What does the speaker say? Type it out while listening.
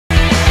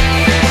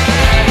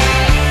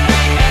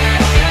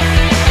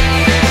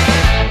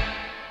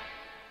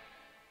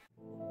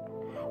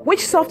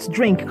Which soft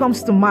drink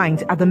comes to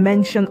mind at the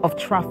mention of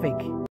traffic?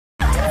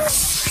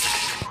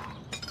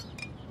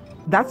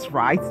 That's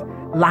right,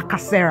 La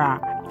Casera.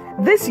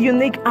 This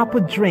unique apple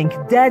drink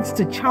dared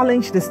to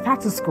challenge the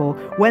status quo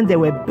when there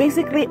were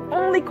basically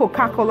only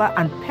Coca-Cola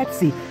and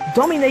Pepsi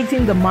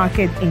dominating the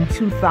market in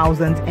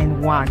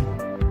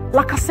 2001.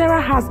 La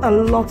Casera has a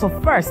lot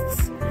of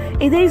firsts.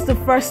 It is the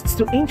first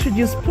to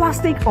introduce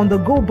plastic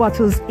on-the-go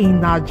bottles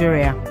in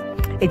Nigeria.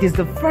 It is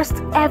the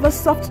first ever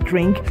soft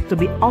drink to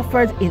be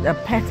offered in a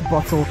PET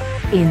bottle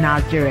in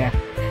Nigeria.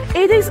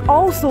 It is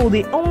also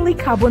the only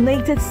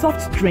carbonated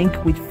soft drink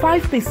with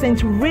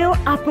 5% real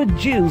apple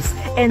juice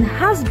and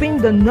has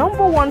been the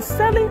 #1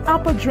 selling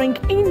apple drink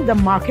in the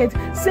market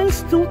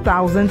since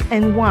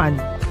 2001.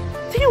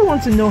 Do you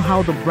want to know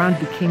how the brand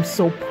became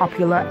so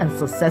popular and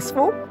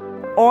successful?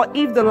 Or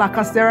if the La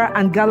Casera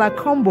and Gala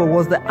combo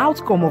was the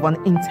outcome of an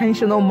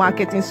intentional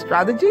marketing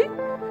strategy?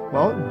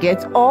 Well,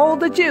 get all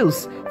the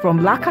juice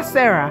from La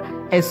Casera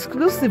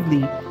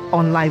exclusively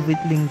on Live with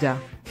Linda.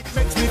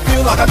 Makes me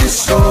feel like a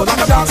this show, like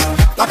a that,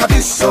 like a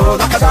this show,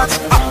 like a that,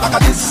 like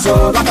a this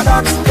show, like a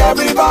that.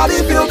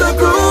 Everybody feel the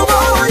groove,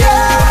 oh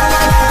yeah.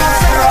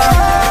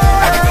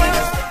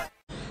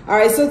 All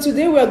right, so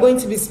today we are going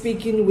to be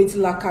speaking with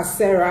La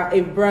Casera,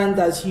 a brand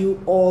that you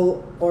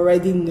all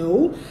already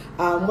know.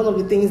 One of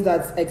the things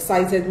that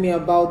excited me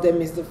about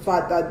them is the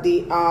fact that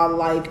they are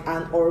like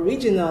an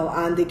original,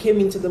 and they came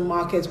into the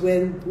market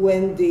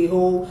when the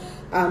whole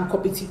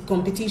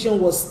competition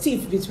was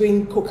stiff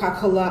between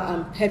Coca-Cola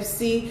and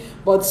Pepsi,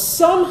 but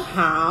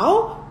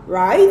somehow,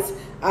 right,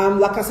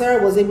 La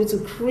Casera was able to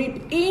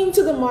creep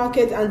into the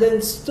market and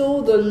then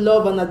stole the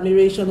love and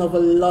admiration of a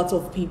lot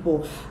of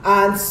people.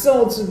 And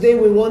so today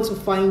we want to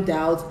find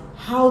out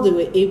how they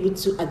were able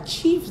to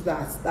achieve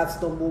that. That's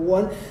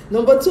 #1.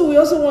 #2, we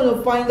also want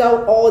to find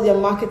out all their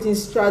marketing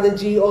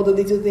strategy, all the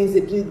little things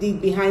they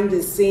did behind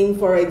the scene.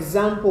 For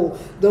example,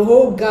 the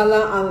whole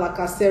Gala and La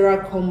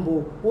Casera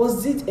combo.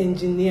 Was it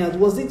engineered?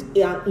 Was it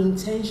an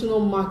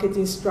intentional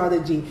marketing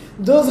strategy?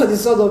 Those are the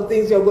sort of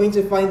things you're going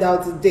to find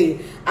out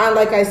today. And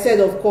like I said,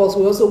 of course,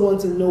 we also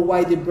want to know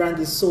why the brand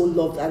is so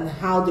loved and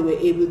how they were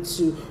able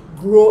to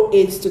grow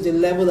it to the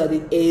level that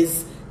it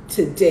is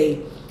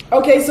today.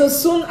 Okay, so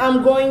soon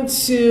I'm going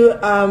to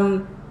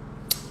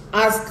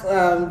ask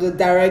the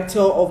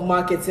director of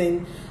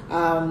marketing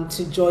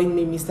to join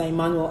me, Mr.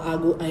 Emmanuel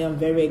Agu. I am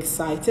very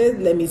excited.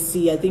 Let me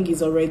see. I think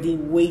he's already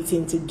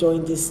waiting to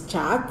join this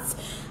chat.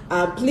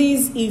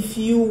 Please, if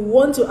you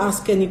want to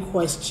ask any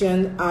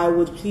question, I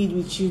would plead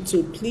with you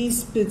to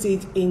please put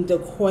it in the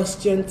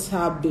question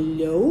tab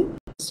below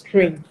the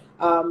screen.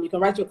 You can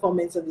write your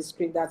comments on the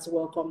screen. That's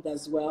welcomed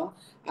as well.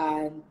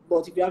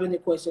 But if you have any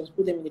questions,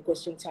 put them in the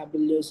question tab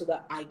below so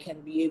that I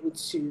can be able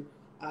to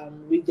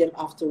read them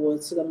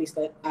afterwards, so that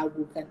Mr.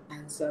 Agu can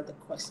answer the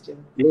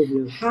question.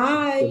 Yes.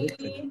 Hi,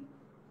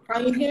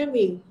 can you hear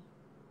me?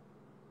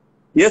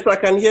 Yes, I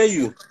can hear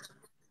you.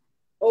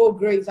 Oh,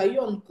 great. Are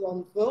you on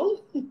phone?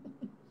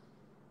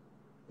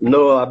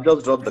 No, I've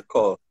just dropped the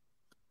call.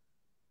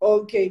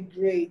 Okay,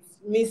 great.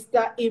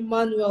 Mr.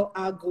 Emmanuel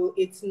Agu,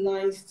 it's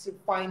nice to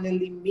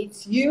finally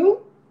meet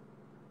you.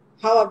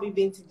 How have you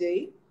been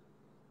today?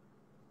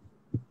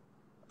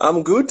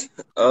 I'm good.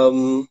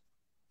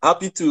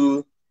 Happy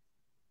to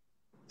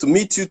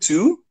meet you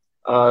too,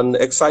 and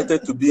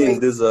excited to be in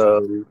this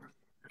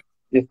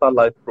Insta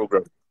Live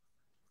program.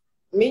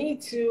 Me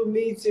too,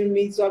 me too,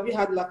 me too. Have you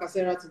had La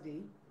Casera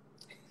today?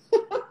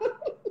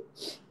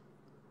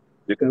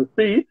 You can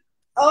see it.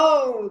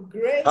 Oh,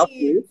 great.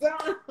 Happy.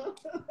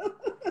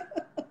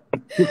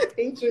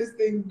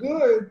 Interesting.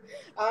 Good.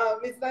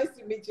 It's nice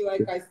to meet you,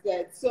 like I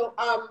said. So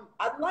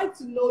I'd like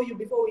to know you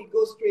before we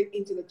go straight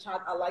into the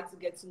chat. I'd like to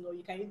get to know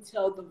you. Can you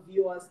tell the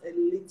viewers a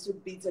little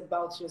bit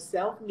about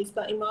yourself,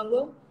 Mr.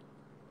 Emmanuel?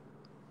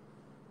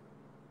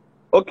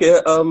 Okay.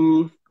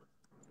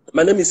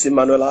 My name is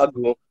Emmanuel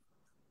Agu.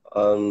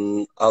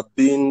 I've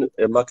been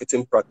a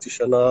marketing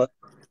practitioner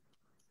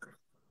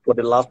for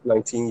the last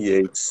 19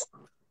 years.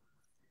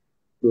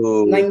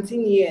 So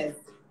 19 years.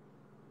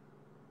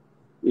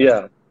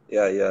 Yeah.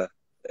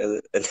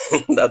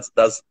 That's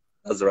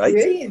right.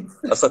 Great.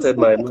 I started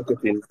my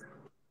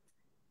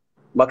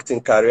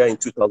marketing career in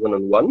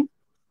 2001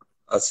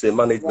 as a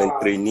management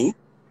trainee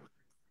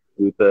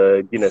with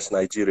Guinness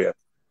Nigeria,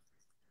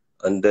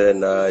 and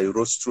then I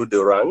rose through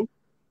the rank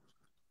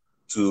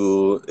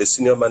to a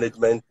senior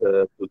management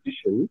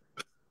position.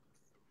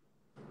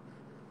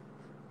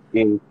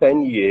 In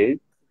 10 years,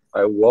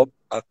 I worked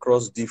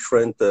across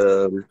different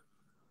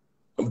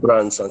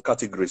brands and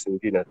categories in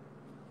Guinness,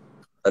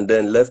 and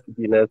then left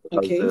Guinness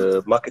as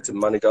the marketing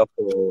manager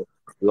for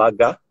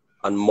lager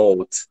and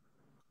malt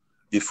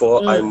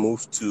before I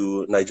moved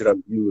to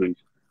Nigerian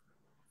breweries.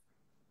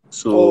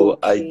 So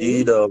I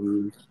did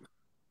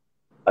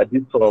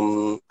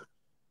some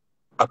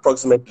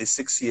approximately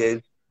 6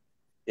 years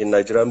in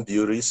Nigerian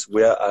breweries,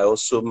 where I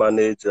also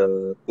manage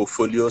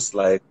portfolios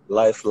like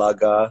Life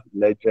Lager,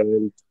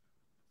 Legend,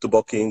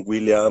 Tuborg King,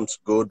 Williams,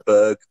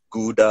 Goldberg,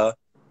 Gouda,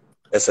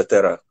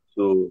 etc.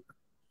 So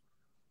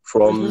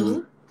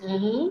from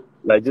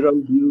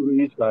Nigerian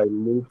breweries, I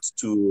moved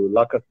to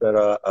La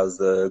Casera as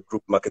a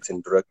group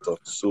marketing director.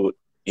 So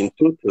in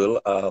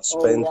total, I have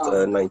spent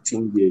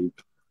 19 years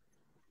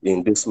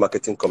in this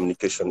marketing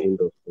communication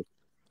industry.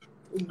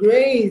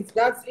 Great,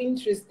 that's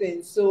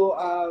interesting. So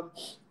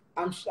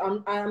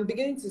I'm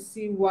beginning to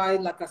see why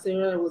La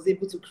Casera was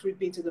able to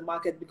creep into the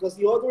market, because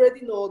you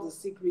already know all the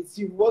secrets.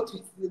 You've worked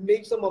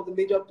with some of the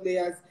major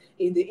players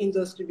in the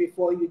industry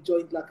before you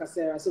joined La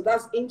Casera. So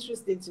that's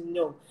interesting to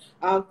know.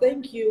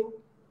 Thank you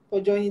for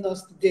joining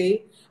us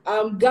today.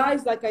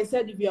 Guys, like I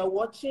said, if you are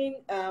watching,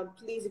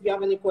 please, if you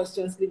have any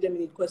questions, leave them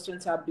in the question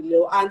tab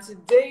below. And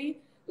today,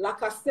 La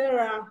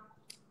Casera,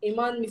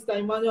 Mr.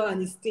 Emmanuel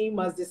and his team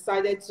has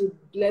decided to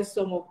bless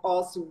some of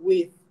us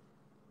with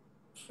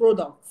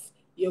products.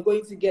 You're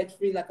going to get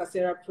free La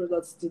Casera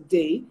products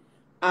today,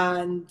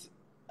 and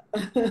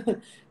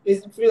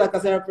it's free La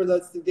Casera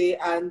products today,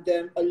 and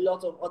a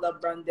lot of other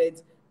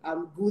branded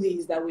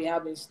goodies that we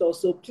have in store.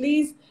 So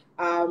please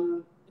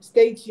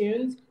stay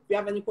tuned. If you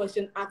have any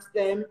questions, ask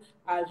them.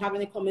 Have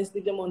any comments,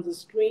 leave them on the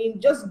screen.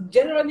 Just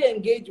generally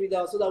engage with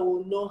us so that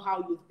we'll know how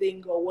you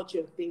think or what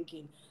you're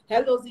thinking.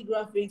 Hello, Z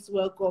Graphics,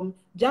 welcome.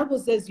 Jago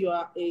says you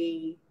are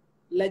a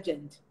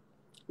legend,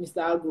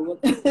 Mr.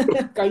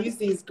 Agu. Can you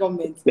see his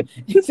comments?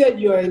 He said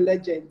you are a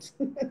legend.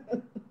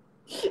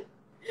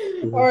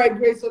 All right,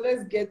 great. So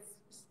let's get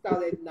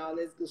started now.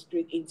 Let's go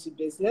straight into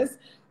business.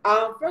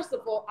 First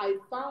of all, I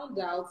found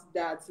out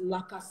that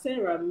La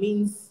Casera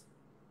means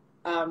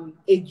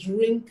a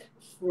drink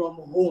from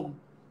home.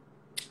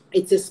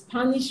 It's a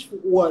Spanish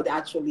word,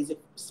 actually. It's a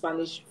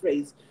Spanish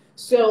phrase.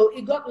 So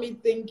it got me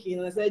thinking,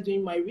 and I started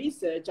doing my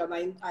research, and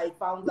I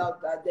found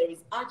out that there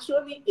is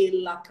actually a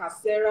La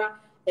Casera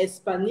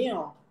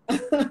Español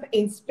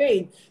in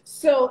Spain.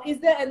 So is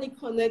there any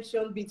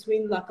connection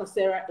between La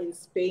Casera in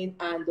Spain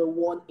and the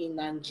one in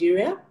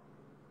Nigeria?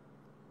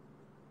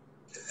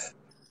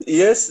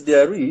 Yes,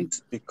 there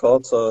is,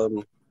 because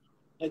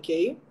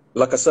okay,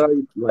 La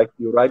Casera, like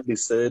you rightly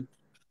said,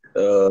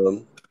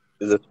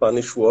 is a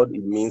Spanish word.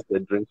 It means a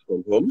drink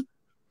from home.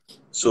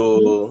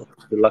 So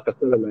the La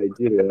Casera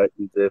Nigeria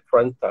is a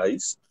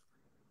franchise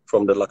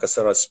from the La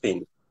Casera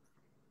Spain.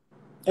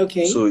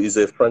 Okay. So it's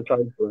a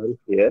franchise brand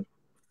here,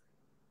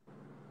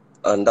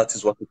 and that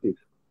is what it is.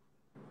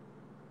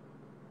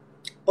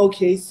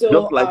 Okay, so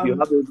just like you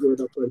have every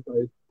other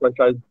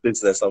franchise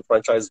business and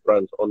franchise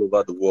brands all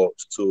over the world.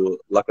 So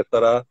La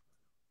Casera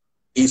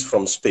is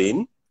from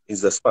Spain,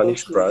 is a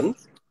Spanish brand,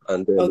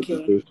 and then it's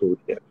being sold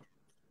here.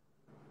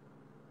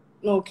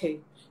 Okay.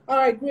 All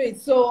right, great.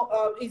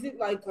 So is it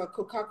like a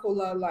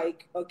Coca-Cola,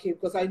 like, okay,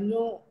 because I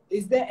know,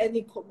 is there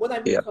any, what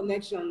I mean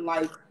connection,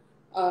 like,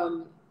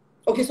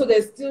 okay, so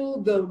there's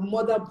still the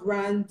mother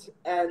brand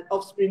and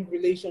offspring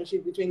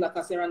relationship between La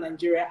Casera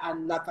Nigeria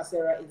and La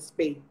Casera in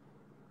Spain?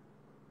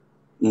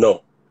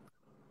 No.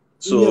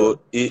 So,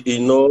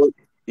 no.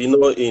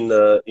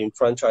 In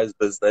franchise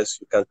business,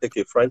 you can take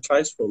a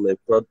franchise from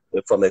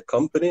a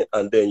company,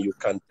 and then you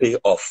can pay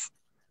off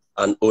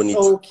and own it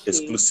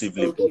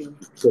exclusively, but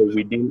so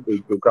within a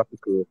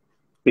geographical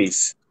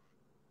space.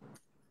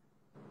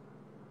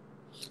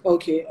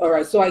 Okay, all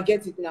right. So I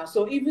get it now.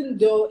 So even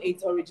though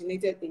it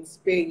originated in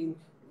Spain,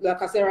 La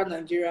Casera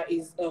Nigeria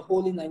is a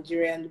wholly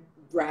Nigerian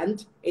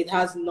brand. It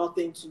has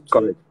nothing to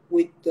do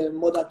with the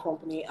mother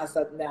company as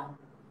of now.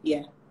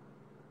 Yeah.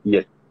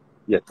 Yes.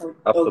 Yes.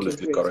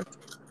 Absolutely correct.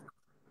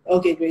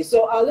 Okay, great.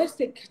 So let's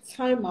take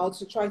time out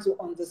to try to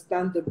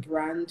understand the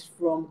brand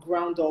from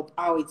ground up,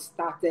 how it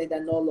started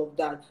and all of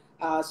that.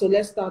 So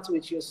let's start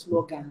with your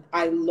slogan.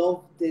 I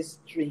love this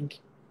drink.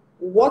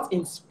 What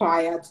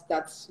inspired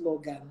that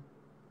slogan?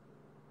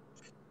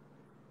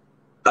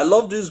 I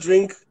love this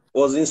drink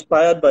was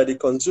inspired by the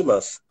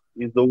consumers.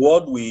 It's the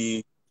word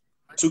we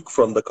took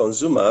from the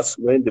consumers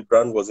when the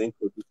brand was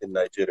introduced in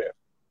Nigeria.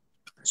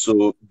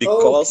 So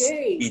because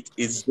it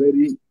is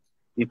very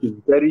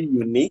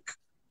unique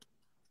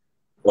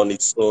on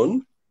its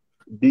own,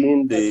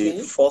 being the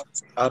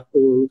first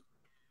Apple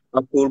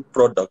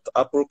product,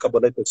 Apple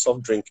carbonated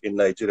soft drink in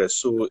Nigeria.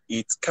 So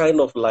it's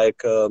kind of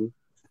like a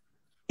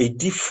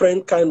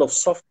different kind of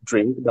soft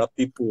drink that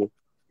people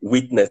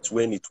witnessed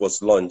when it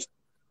was launched.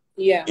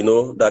 Yeah. You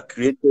know, that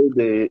created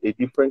a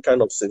different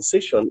kind of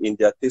sensation in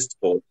their taste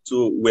buds.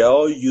 So we're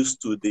all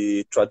used to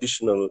the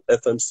traditional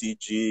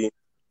FMCG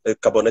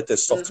carbonated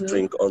soft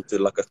drink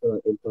until La Casera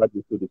entered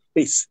into the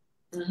space.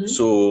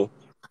 So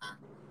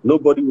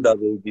nobody would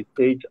have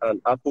envisaged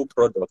an Apple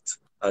product.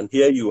 And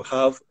here you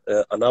have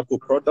an Apple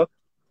product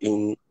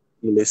in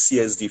a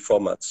CSD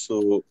format.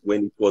 So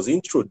when it was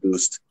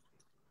introduced,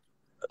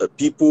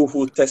 people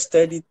who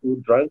tested it, who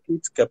drank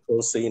it, kept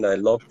on saying, I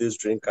love this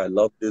drink, I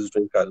love this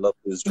drink, I love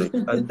this drink.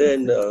 And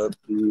then the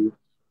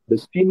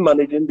team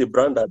managing the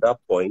brand at that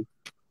point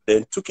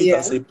then took it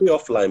as a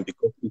payoff line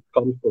because it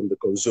comes from the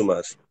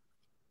consumers.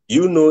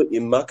 You know,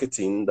 in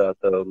marketing that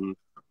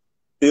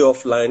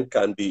payoff line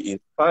can be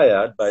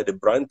inspired by the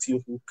brand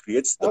team who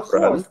creates the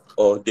brand,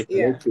 or they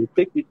can also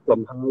take it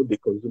from how the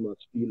consumers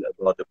feel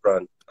about the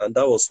brand. And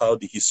that was how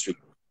the history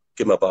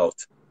came about.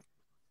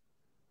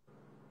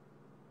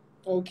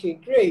 Okay,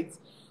 great.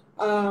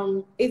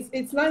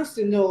 It's nice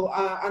to know,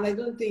 and I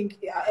don't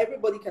think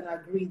everybody can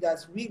agree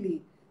that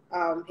really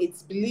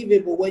it's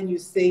believable when you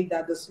say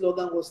that the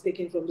slogan was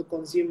taken from the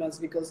consumers,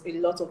 because a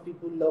lot of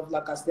people love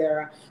La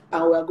Casera,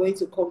 and we are going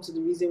to come to the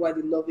reason why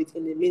they love it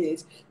in a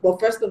minute. But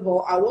first of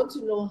all, I want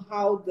to know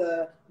how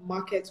the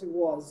market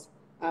was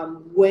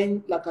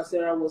when La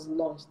Casera was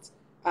launched.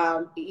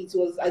 It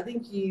was, I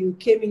think you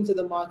came into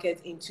the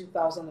market in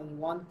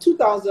 2001.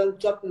 2000,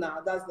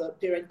 Jotna, that's the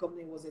parent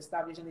company, was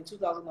established. And in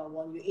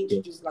 2001, you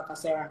introduced La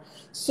Casera.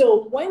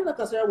 So when La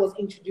Casera was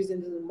introduced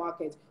into the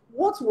market,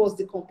 what was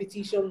the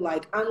competition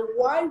like? And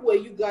why were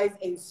you guys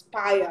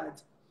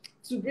inspired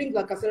to bring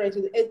La Casera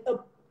into a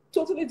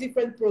totally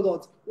different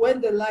product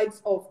when the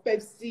likes of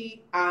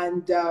Pepsi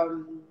and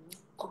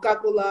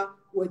Coca-Cola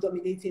were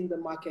dominating the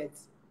market?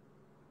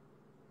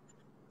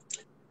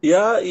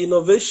 Yeah,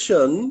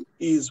 innovation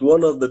is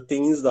one of the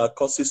things that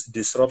causes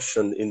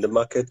disruption in the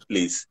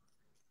marketplace.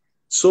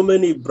 So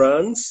many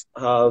brands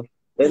have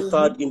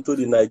entered into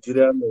the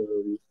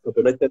Nigerian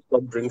carbonated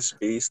soft drink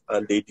space,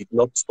 and they did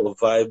not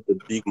survive the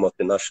big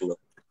multinational.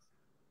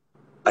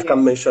 I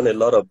can mention a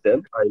lot of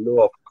them. I know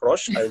of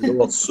Crush. I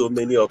know of so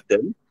many of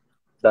them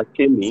that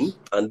came in,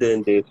 and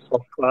then they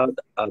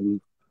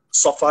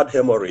suffered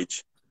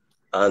hemorrhage,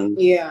 and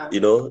you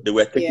know, they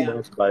were taken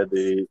out by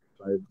the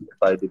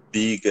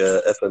big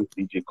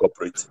FMCG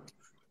corporate.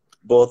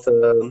 But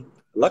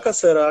La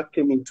Casera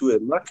came into a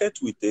market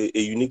with a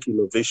unique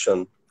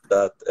innovation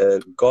that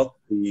got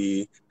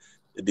the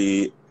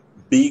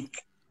big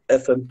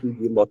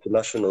FMCG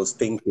multinationals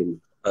thinking,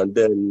 and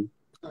then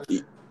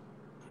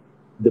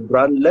the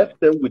brand left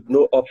them with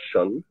no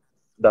option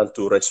than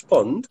to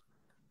respond.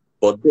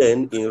 But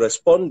then in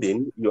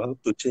responding, you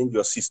have to change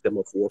your system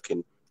of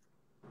working.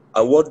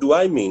 And what do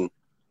I mean?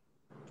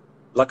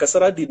 La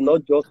Casera did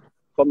not just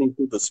come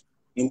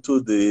into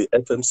the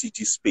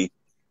FMCG space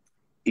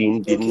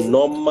in the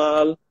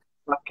normal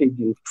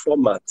packaging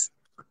format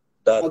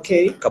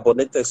that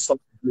carbonated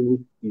soft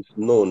drink is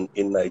known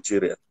in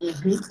Nigeria.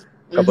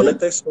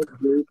 Carbonated soft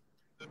drink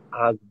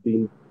has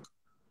been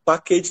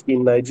packaged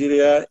in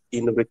Nigeria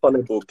in a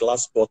returnable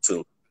glass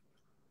bottle,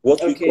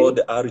 what we call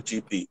the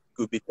RGB. It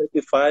could be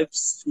 35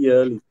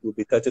 cl, it could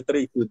be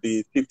 33, it could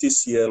be 50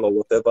 cl, or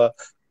whatever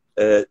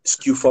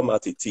SKU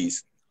format it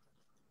is.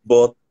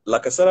 But La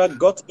Casera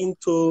got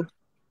into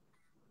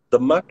the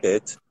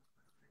market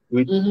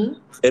with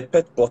a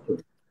PET bottle.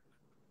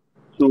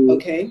 So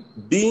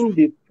being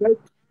the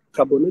first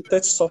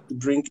carbonated soft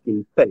drink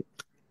in PET,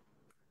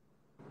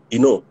 you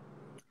know,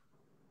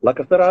 La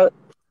Casera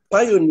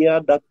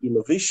pioneered that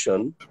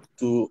innovation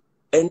to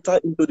enter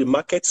into the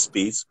market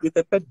space with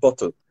a PET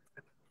bottle.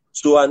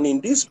 So, and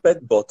in this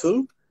PET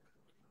bottle,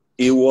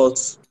 it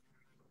was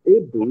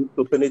able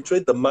to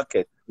penetrate the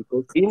market,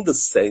 because in the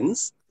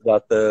sense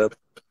that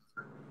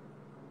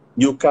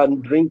you can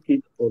drink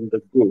it on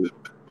the go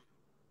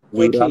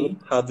without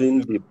having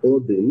the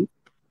burden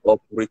of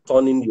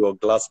returning your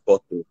glass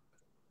bottle.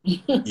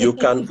 You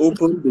can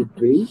open the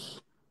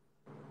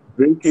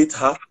drink it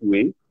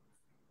halfway,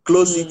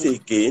 close it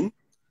again,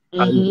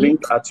 and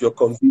drink at your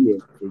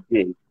convenience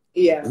again,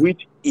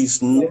 which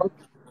is not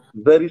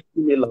very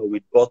similar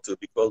with bottle,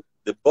 because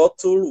the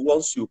bottle,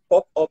 once you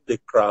pop up the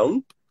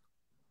crown,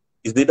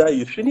 is either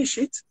you finish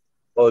it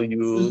or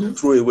you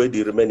throw away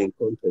the remaining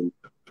content.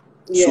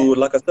 So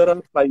La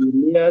Casera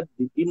pioneered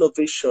the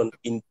innovation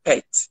in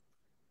PET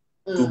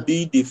to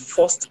be the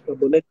first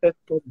carbonated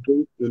soft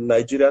drink in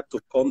Nigeria to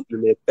come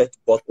in a PET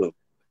bottle.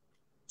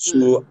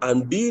 So,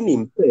 and being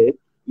in PET,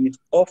 it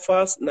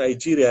offers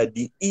Nigeria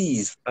the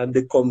ease and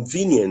the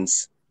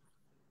convenience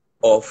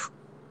of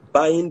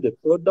buying the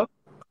product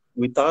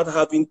without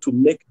having to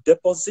make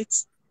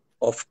deposits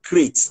of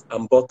crates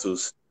and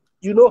bottles.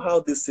 You know how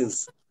these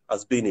things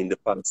has been in the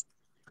past.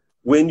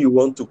 When you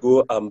want to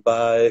go and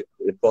buy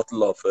a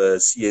bottle of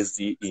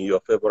CSD in your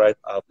favorite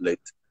outlet,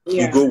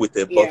 you go with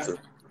a bottle.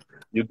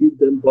 You give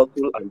them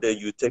bottle, and then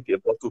you take a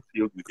bottle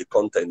filled with the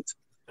content.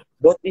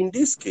 But in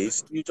this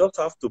case, you just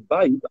have to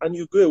buy it and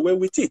you go away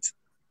with it.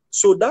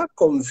 So that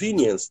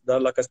convenience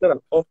that, like I said,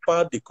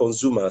 offered the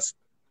consumers,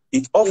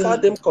 it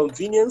offered them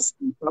convenience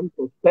in terms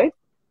of tech,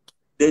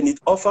 then it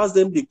offers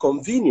them the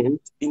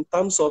convenience in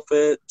terms of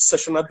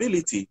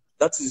sessionability.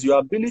 That is your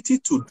ability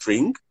to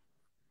drink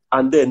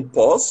and then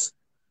pause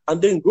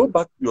and then go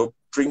back to your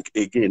drink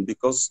again,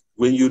 because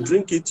when you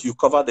drink it, you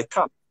cover the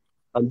cap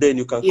and then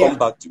you can come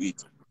back to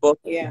it. But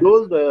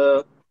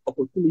those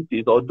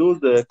opportunities or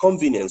those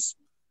convenience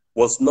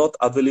was not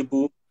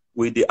available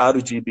with the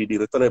RGB, the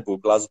returnable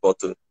glass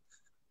bottle.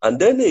 And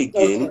then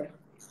again,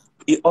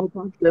 it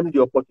offers them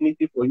the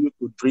opportunity for you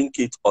to drink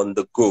it on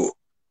the go.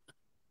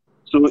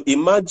 So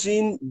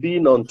imagine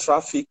being on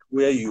traffic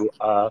where you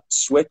are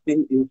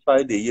sweating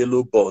inside a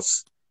yellow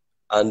bus,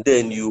 and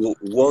then you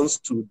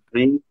want to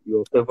drink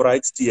your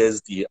favorite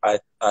TSD.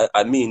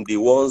 I mean the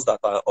ones that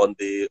are on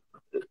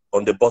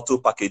the bottle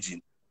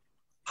packaging.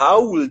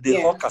 How will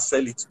the hawker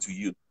sell it to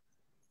you?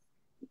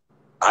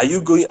 Are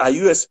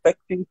you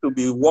expecting to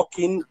be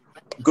walking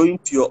going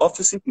to your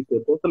offices with a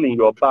bottle in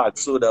your bag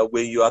so that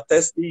when you are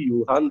thirsty,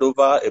 you hand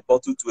over a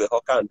bottle to a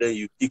hawker and then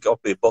you pick up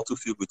a bottle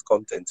filled with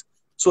content.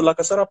 So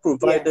Casera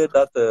provided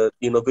that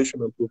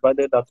innovation and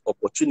provided that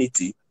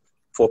opportunity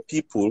for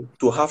people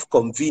to have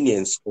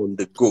convenience on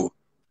the go.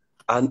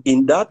 And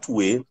in that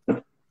way,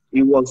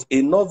 it was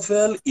a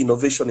novel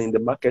innovation in the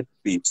market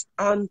space.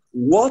 And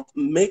what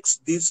makes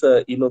this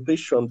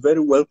innovation very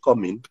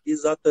welcoming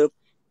is that it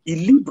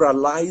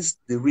liberalized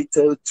the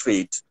retail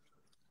trade,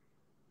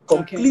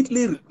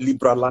 completely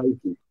liberalized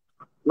it.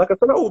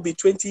 Casera will be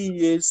 20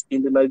 years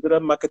in the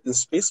Nigerian marketing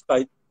space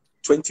by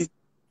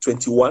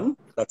 2021,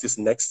 that is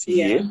next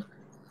year.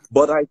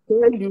 But I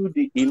tell you,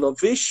 the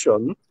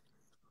innovation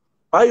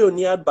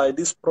pioneered by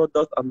this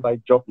product and by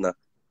Jotna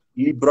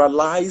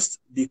liberalized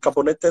the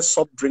carbonated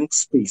soft drink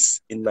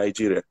space in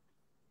Nigeria.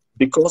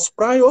 Because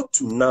prior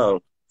to now,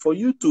 for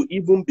you to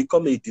even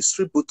become a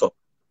distributor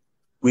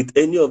with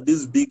any of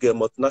these big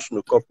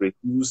multinational corporates,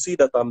 you see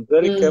that I'm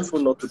very careful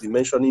not to be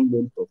mentioning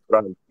names of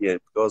brands here,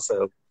 because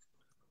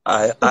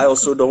I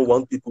also don't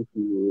want people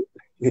to,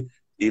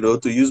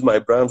 to use my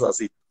brands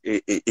as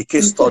a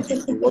case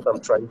study in what I'm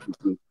trying to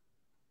do.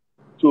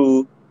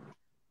 So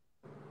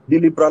the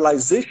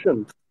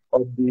liberalization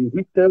of the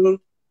retail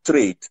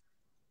trade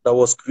that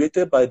was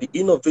created by the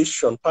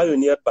innovation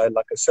pioneered by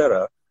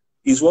Casera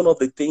is one of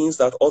the things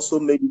that also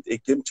made it a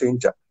game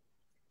changer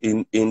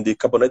in the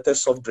carbonated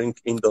soft drink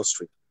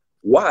industry.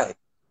 Why?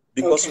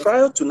 Because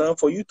prior to now,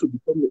 for you to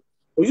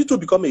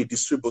become a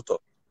distributor,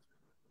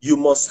 you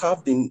must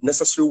have the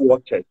necessary war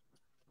chest.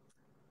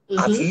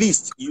 At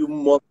least you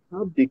must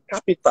have the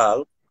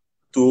capital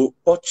to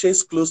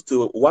purchase close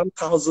to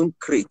 1,000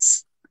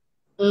 crates,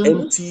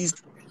 empties,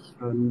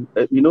 and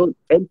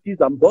empties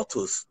and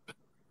bottles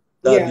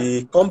that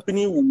the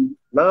company will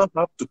now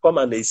have to come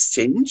and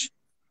exchange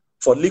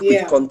for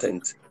liquid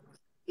content.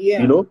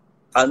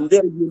 And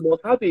then you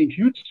must have a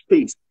huge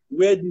space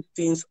where these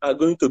things are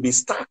going to be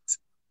stacked.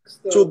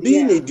 So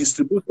being a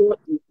distributor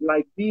is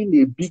like being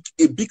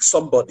a big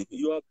somebody.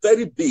 You are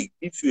very big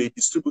if you're a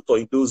distributor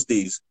in those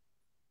days.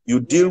 You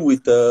deal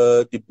with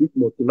the big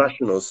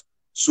multinationals.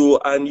 So,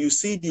 and you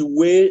see the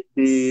way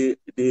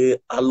they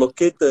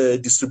allocate the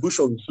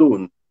distribution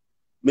zone.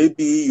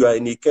 Maybe you are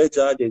in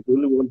Ikeja, there's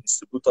only one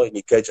distributor in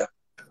Ikeja,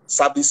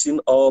 servicing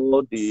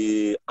all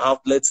the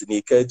outlets in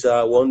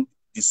Ikeja, one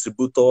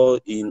distributor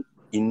in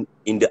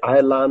the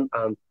island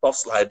and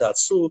stuff like that.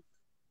 So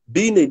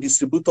being a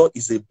distributor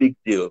is a big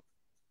deal.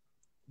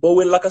 But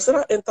when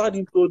Casera entered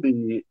into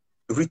the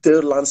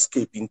retail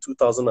landscape in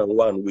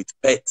 2001 with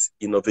pet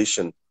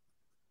innovation,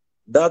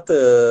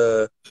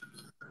 that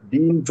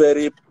being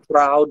very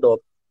proud of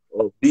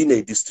being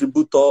a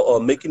distributor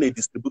or making a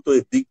distributor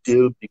a big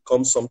deal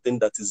becomes something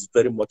that is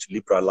very much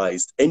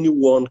liberalized.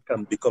 Anyone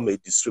can become a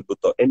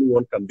distributor.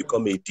 Anyone can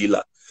become a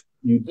dealer.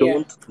 You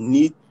don't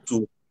need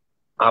to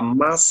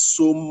amass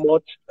so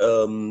much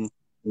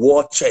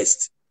war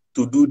chest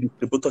to do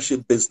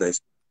distributorship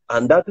business.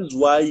 And that is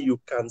why you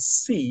can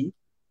see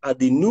at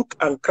the nook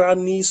and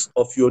crannies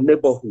of your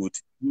neighborhood,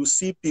 you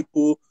see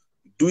people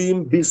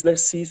doing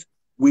businesses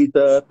with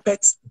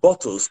PET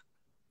bottles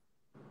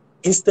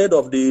instead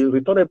of the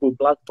returnable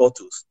glass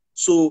bottles.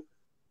 So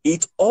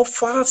it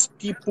offers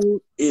people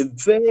a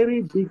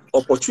very big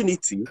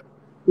opportunity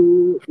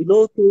to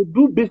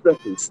do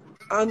businesses.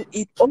 And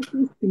it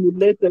also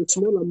stimulates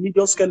small and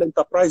medium scale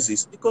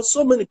enterprises, because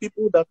so many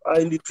people that are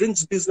in the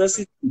drinks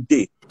businesses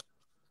today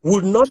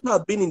would not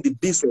have been in the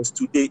business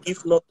today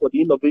if not for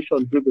the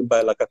innovation driven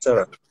by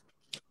Casera,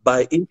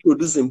 by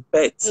introducing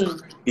pets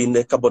in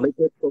a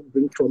carbonated soft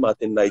drink format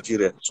in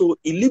Nigeria. So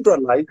it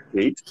liberalized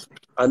trade,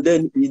 and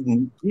then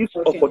it gives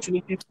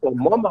opportunities for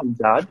mom and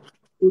dad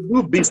to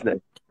do business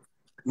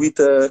with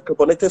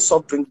carbonated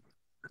soft drink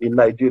in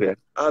Nigeria.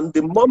 And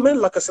the moment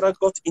Casera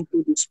got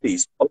into this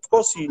space, of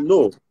course, they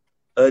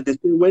say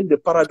when the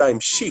paradigm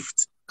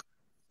shifts,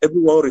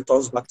 everyone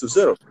returns back to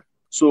zero.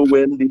 So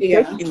when the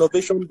tech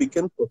innovation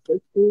became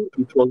successful,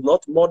 it was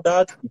not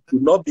murdered, it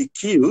could not be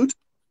killed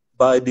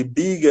by the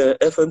big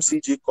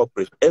FMCG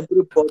corporate.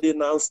 Everybody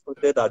now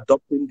started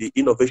adopting the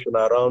innovation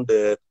around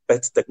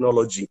pet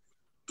technology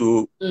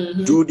to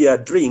do their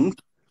drink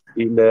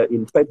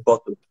in pet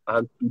bottles.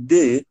 And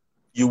today,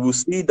 you will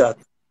see that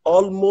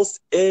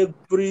almost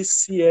every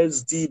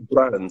CSD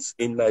brands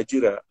in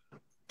Nigeria,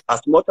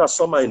 as much as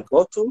some are in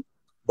bottle,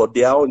 but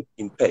they are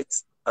in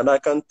pets. And I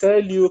can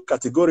tell you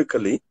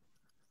categorically,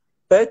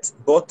 pet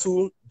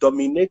bottle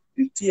dominates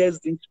the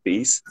CSD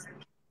space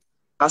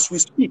as we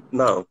speak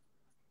now.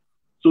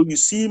 So you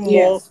see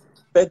more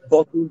pet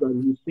bottles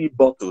than you see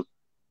bottles,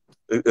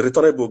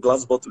 returnable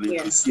glass bottle in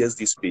the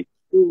CSD space.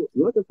 So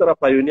Casera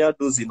pioneered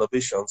those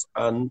innovations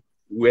and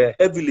were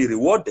heavily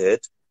rewarded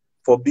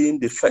for being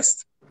the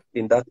first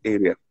in that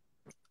area.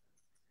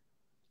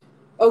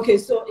 Okay,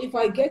 so if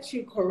I get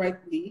you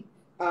correctly,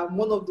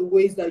 one of the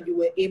ways that you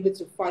were able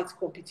to fight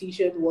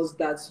competition was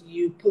that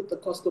you put the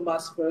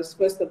customers first.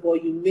 First of all,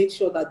 you made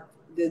sure that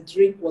the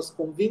drink was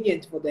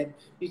convenient for them.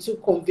 You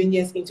took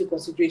convenience into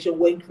consideration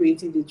when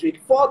creating the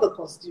drink for the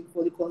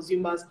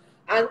consumers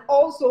and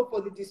also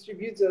for the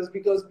distributors,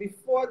 because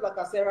before La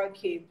Casera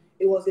came,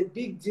 it was a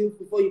big deal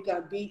before you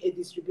can be a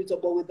distributor.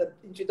 But with the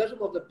introduction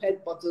of the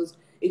PET bottles,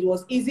 it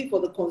was easy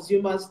for the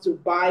consumers to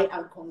buy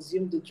and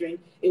consume the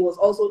drink. It was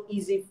also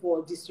easy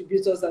for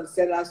distributors and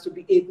sellers to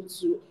be able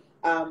to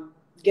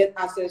get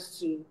access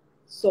to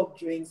soft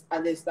drinks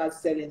and then start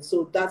selling.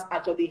 So that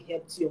actually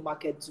helped your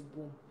market to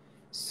boom.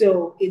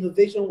 So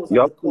innovation was at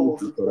the core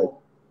of it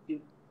all.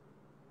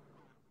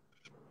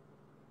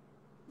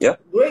 Yeah.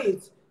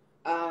 Great.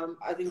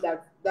 I think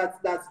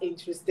that's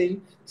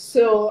interesting.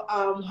 So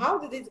how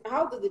did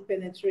the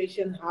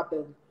penetration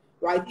happen?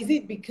 Right? Is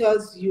it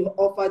because you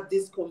offered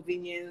this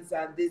convenience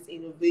and this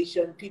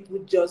innovation, people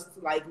just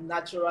like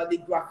naturally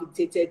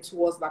gravitated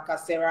towards La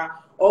Casera,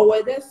 or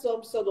were there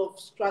some sort of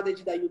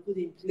strategy that you put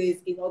in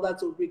place in order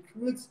to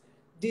recruit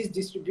these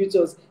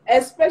distributors?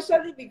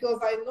 Especially because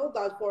I know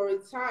that for a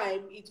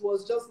time it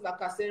was just La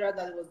Casera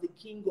that was the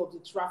king of the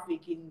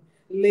traffic in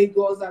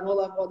Lagos and all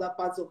of other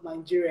parts of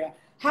Nigeria.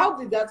 How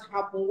did that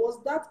happen? Was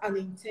that an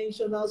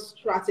intentional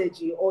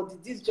strategy, or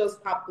did this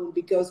just happen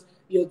because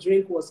your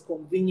drink was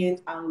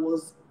convenient and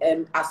was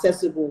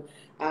accessible?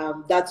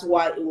 That's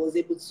why it was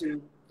able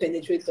to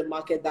penetrate the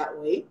market that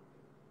way.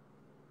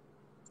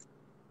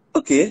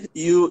 Okay,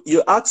 you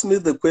asked me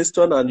the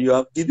question and you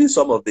have given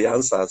some of the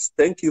answers.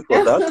 Thank you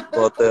for that.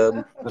 But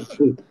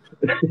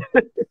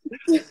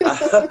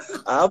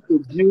I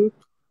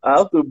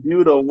have to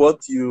build on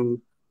what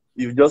you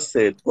just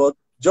said. But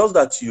just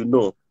that you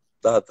know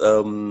that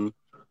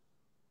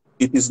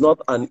it is not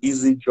an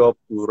easy job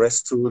to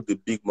wrestle the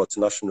big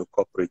multinational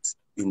corporates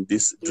in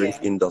this drink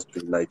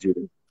industry in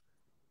Nigeria.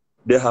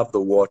 They have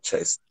the war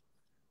chest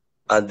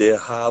and they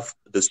have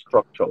the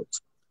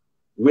structures.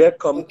 Where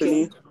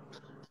company,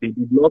 they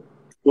did not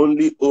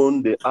only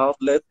own the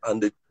outlet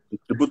and the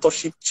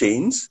distributorship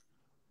chains,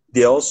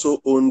 they also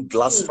own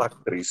glass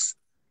factories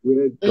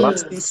where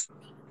glasses,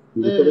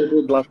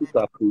 reusable glasses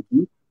are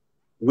produced,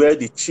 where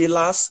the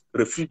chillers,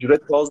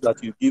 refrigerators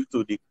that you give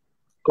to the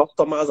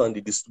customers and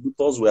the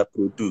distributors were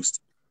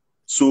produced.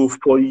 So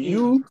for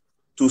you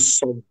to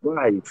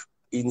survive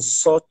in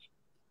such,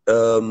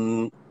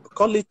 you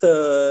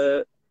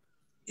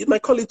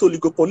might call it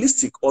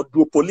oligopolistic or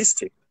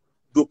duopolistic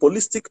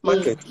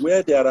market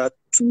where there are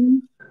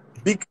two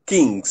big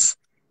kings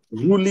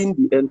ruling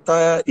the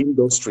entire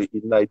industry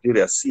in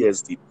Nigeria,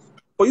 CSD.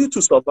 For you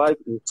to survive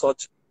in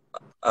such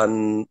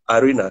an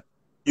arena,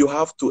 you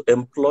have to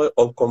employ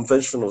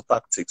unconventional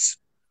tactics.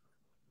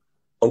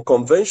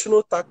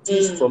 Unconventional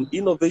tactics from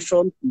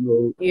innovation to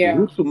your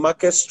route to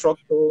market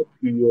structure,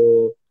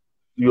 to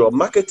your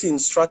marketing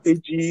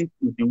strategy,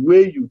 to the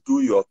way you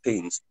do your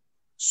things.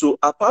 So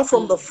apart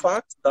from the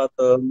fact that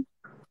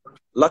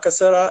La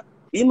Casera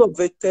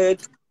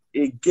innovated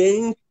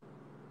against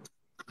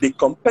the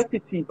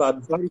competitive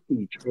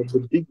advantage of the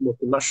big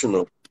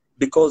multinational,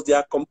 because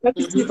their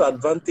competitive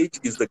advantage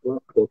is the glass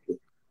bottle.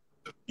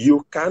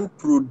 You can't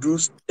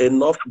produce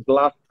enough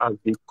glass as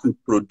they could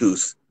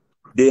produce.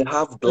 They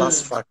have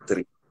glass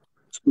factory.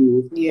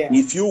 So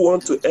if you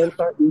want to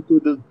enter into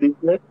this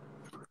business,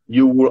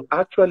 you will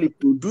actually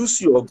produce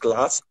your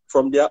glass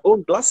from their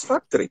own glass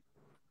factory.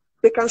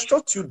 They can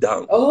shut you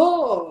down.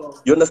 Oh.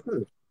 You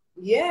understand?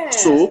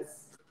 Yes. So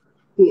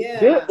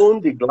they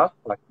own the glass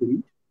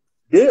factory.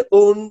 They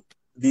own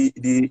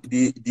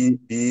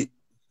the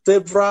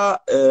several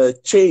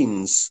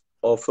chains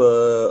of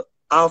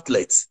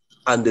outlets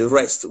and the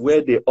rest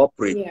where they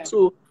operate.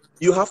 So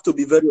you have to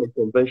be very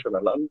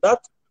unconventional. And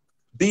that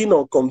being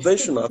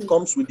unconventional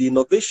comes with the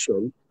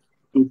innovation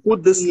to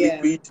put this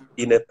liquid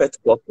in a PET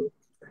bottle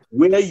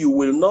where you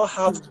will not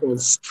have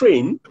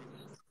constraint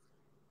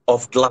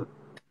of glass.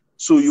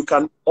 So you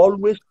can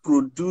always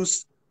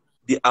produce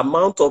the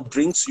amount of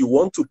drinks you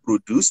want to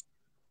produce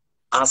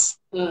as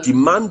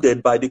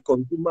demanded by the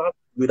consumer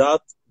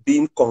without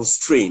being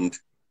constrained.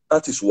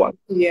 That is one.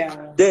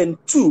 Then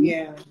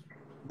two,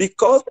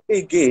 because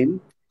again,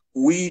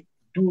 we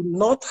do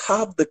not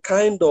have the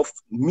kind of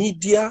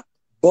media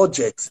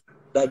budget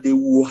that they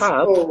will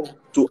have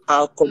to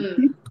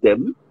outcompete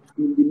them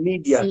in the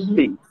media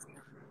space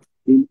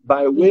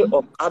by way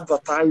of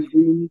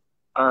advertising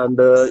and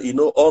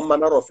all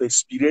manner of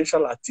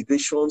experiential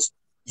activations.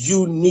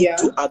 You need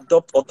to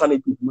adopt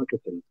alternative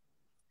marketing.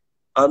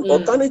 And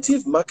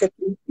alternative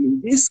marketing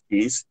in this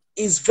case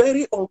is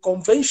very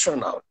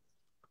unconventional.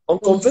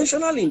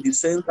 Unconventional in the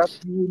sense that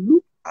you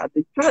look at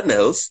the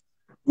channels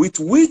with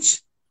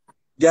which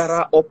there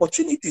are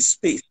opportunity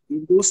space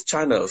in those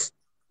channels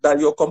that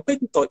your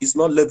competitor is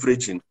not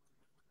leveraging.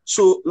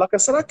 So La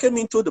Casera came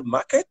into the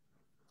market,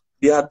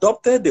 they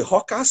adopted the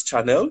hawkers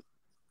channel,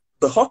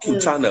 the hawking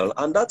channel,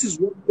 and that is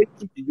what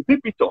makes it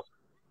ubiquitous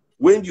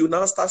when you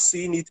now start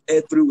seeing it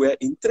everywhere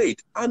in trade.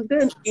 And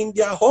then in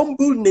their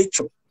humble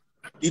nature,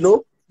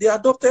 they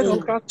adopted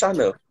hawker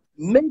channel,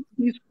 make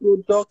this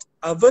product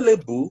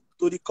available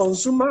to the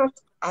consumers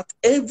at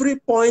every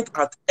point,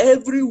 at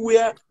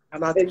everywhere,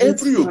 and at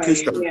every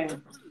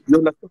occasion. You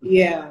understand?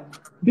 Yeah.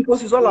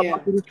 Because it's all Yeah.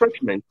 about the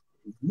refreshment.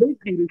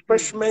 Make the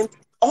refreshment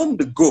on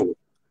the go.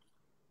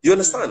 You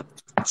understand?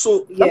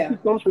 So that Yeah.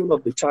 becomes one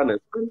of the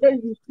channels. And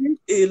then you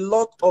see a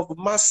lot of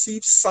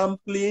massive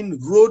sampling,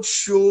 road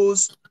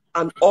shows,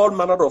 and all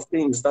manner of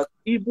things that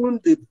even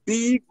the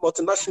big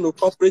multinational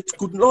corporates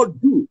could not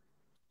do.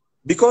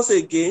 Because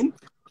again,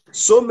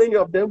 so many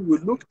of them will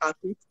look at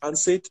it and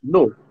say,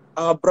 no,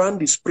 our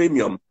brand is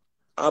premium.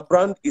 Our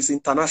brand is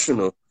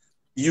international.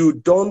 You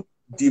don't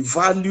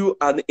devalue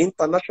an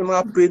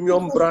international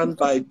premium brand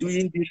by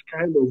doing this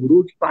kind of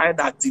roadside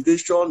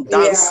activation, Yeah,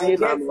 I dancing and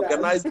get that.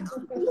 organizing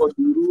people on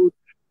the road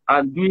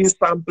and doing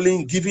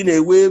sampling, giving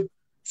away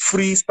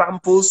free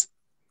samples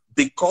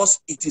because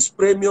it is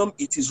premium,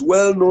 it is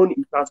well known,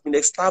 it has been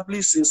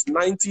established since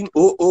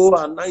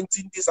 1900 and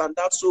 19 this and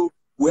that. So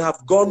we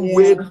have gone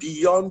way Yeah.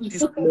 beyond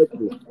this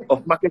level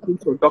of marketing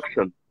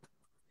production.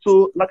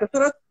 So, like I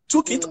said, I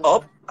took it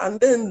up and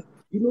then,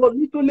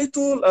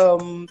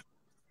 little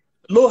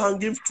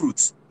low-hanging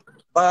fruits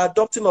by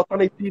adopting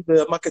alternative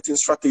marketing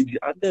strategy.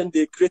 And then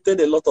they created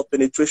a lot of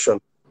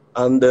penetration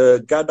and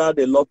gathered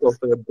a lot of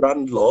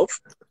brand love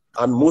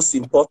and most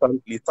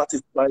importantly,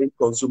 satisfying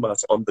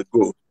consumers on the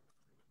go.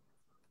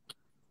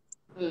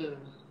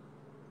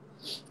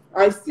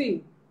 I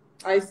see.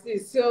 I see.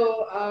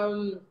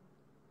 So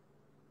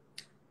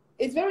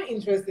it's very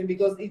interesting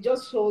because it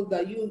just shows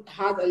that you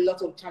had a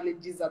lot of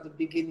challenges at the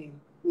beginning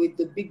with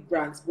the big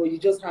brands, but you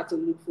just had to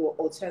look for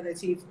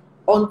alternative,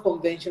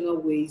 unconventional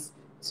ways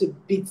to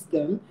beat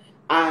them.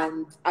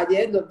 And at the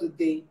end of the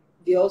day,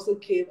 they also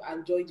came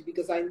and joined you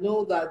because I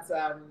know that,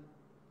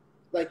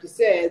 like you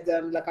said,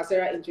 La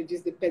Casera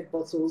introduced the PET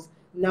bottles.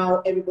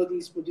 Now everybody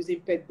is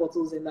producing PET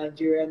bottles in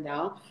Nigeria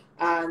now.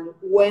 And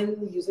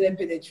when you started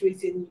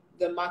penetrating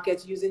the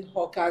market using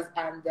hawkers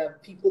and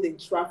people in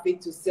traffic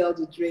to sell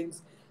the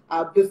drinks,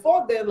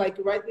 before then, like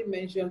you rightly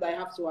mentioned, I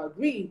have to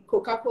agree,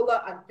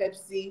 Coca-Cola and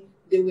Pepsi,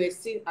 they were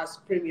seen as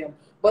premium.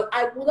 But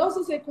I would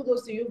also say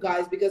kudos to you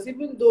guys because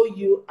even though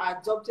you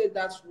adopted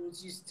that route,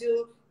 you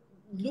still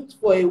looked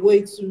for a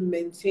way to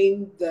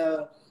maintain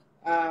the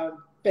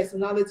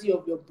personality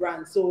of your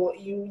brand. So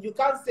you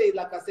can't say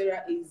La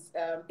Casera is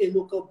a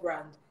local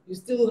brand. You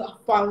still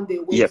found a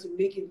way Yeah. to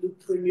make it look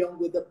premium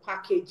with the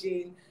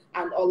packaging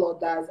and all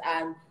of that.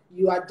 And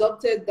you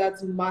adopted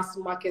that mass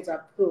market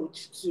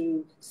approach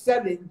to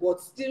selling, but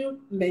still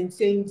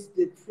maintained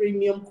the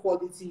premium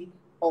quality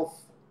of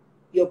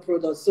your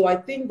product. So I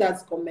think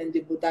that's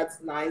commendable.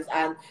 That's nice.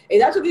 And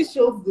it actually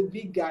shows the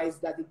big guys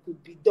that it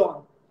could be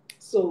done.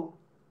 So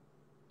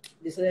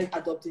they started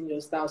adopting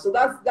your style. So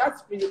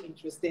that's really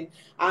interesting.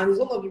 And it's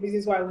one of the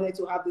reasons why I wanted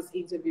to have this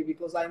interview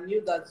because I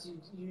knew that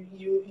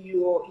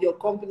your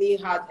company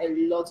had a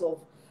lot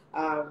of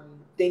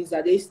things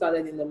that they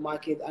started in the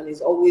market, and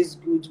it's always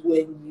good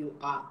when you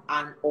are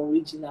an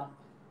original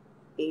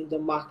in the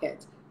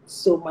market.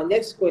 So my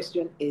next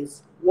question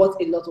is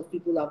what a lot of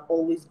people have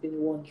always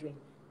been wondering.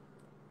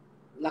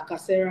 La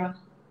Casera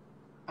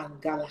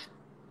and Gala.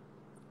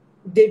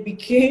 They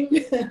became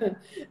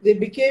they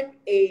became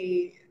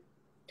a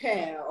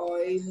pair or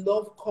a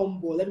love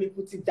combo. Let me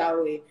put it that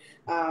way.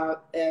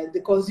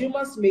 The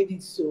consumers made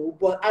it so,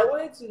 but I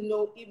wanted to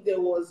know if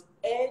there was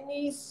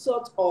any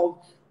sort of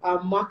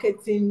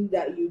marketing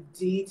that you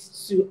did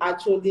to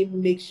actually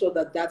make sure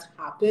that that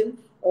happened,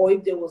 or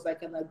if there was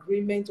like an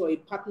agreement or a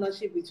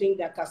partnership between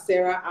the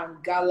Casera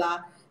and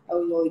Gala,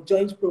 or a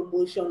joint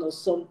promotion or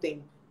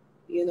something.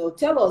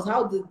 Tell us,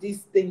 how did this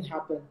thing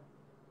happen?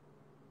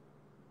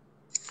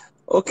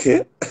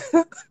 Okay.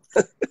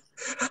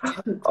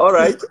 All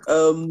right.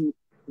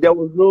 There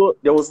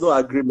was no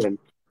agreement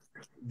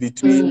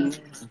between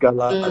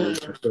Gala and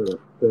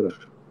Casera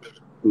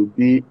to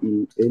be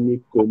in any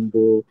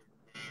combo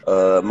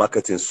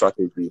marketing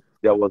strategy.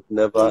 There was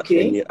never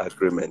any Okay.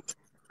 agreement.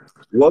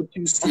 What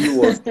you see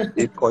was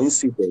a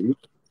coincidence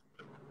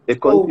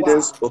Oh,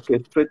 wow.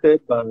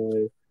 orchestrated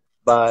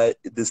by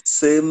the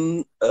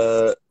same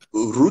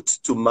route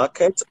to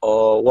market,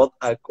 or what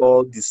I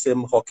call the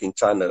same hawking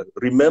channel.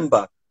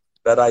 Remember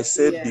that I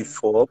said Yeah.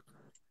 before,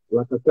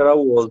 La Casera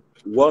was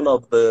one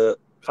of the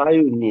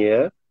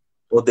pioneer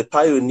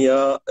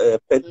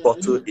PET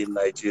bottle in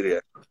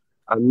Nigeria.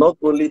 And not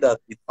only that,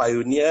 it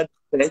pioneered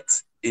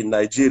PET in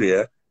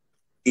Nigeria,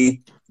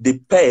 the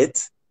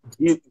PET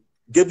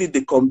gave it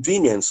the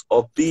convenience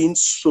of being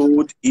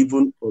sold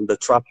even on the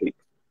traffic.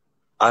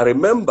 I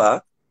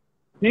remember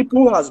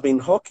people has been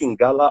hawking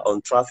Gala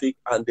on traffic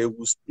and they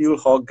will still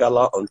hawk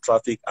Gala on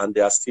traffic and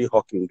they are still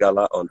hawking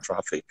Gala on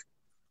traffic.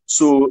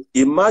 So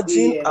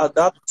imagine Yeah. at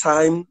that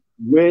time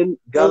when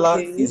Gala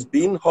Okay. is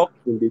being hawked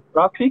in the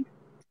traffic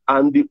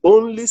and the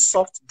only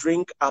soft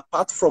drink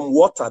apart from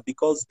water,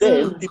 because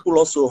then people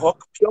also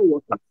hawk pure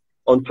water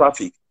on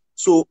traffic.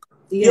 So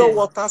pure Yeah.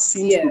 water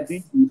seems to be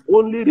Yes. the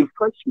only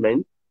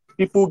refreshment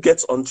people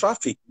get on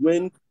traffic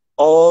when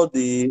all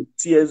the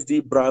TSD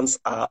brands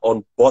are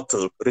on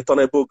bottle,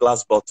 returnable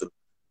glass bottle.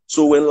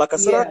 So when La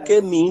Casera Yes.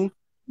 came in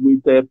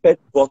with a PET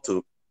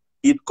bottle,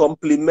 it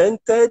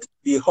complemented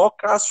the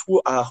hawkers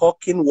who are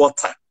hawking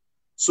water.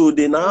 So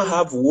they now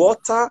have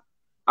water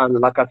and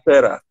La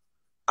Casera.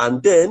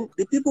 And then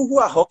the people who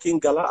are hawking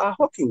Gala are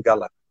hawking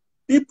Gala.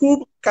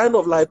 People kind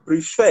of like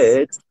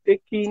preferred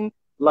taking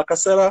La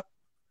Casera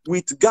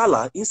with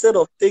Gala instead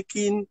of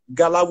taking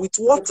Gala with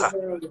water,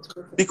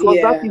 because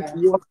that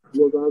is what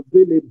was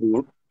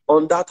available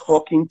on that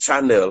hawking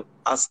channel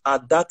as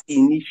at that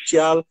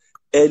initial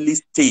early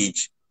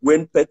stage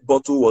when PET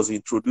bottle was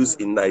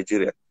introduced in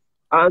Nigeria.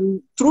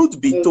 And truth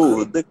be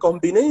told, the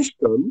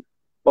combination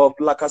of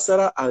La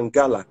Casera and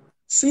Gala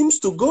seems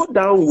to go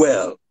down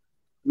well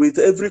with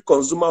every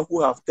consumer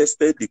who have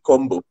tested the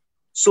combo.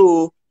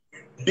 So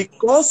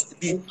because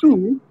the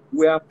two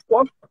were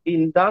put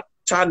in that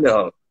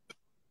channel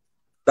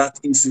that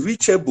is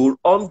reachable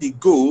on the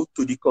go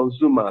to the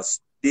consumers,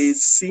 they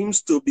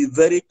seems to be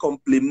very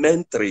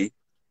complementary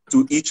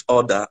to each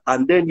other.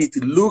 And then it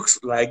looks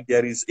like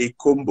there is a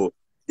combo.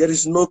 There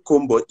is no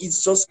combo.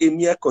 It's just a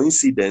mere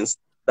coincidence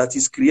that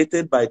is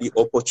created by the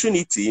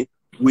opportunity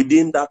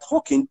within that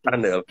hawking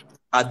channel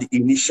at the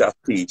initial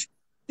stage.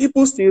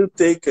 People still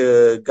take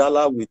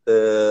Gala with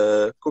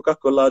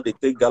Coca-Cola, they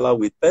take Gala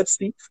with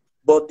Pepsi,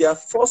 but their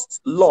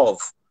first love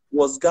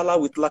was Gala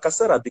with La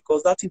Casera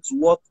because that is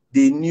what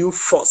they knew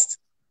first.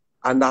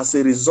 And as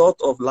a result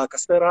of La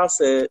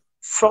Casera's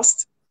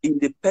first in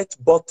the PET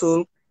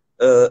bottle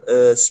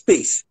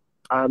space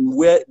and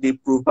where they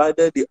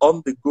provided the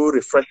on-the-go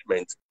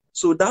refreshment.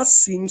 So that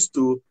seems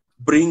to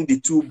bring the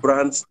two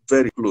brands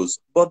very close.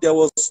 But there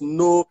was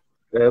no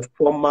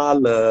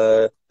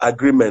formal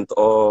agreement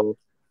or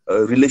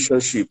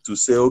relationship to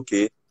say,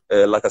 okay,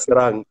 La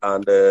Casera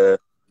and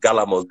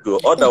Gala must go.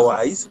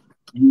 Otherwise,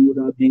 you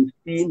would have been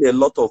seeing a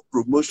lot of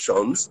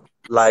promotions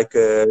like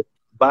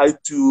buy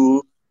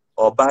two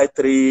or buy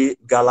three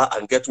Gala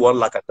and get one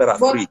La Casera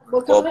free,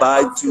 or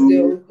buy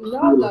two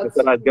La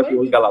Casera and get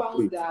one Gala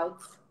free.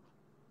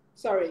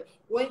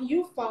 When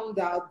you found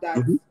out that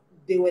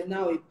they were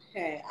now a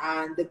pair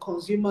and the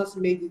consumers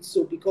made it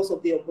so because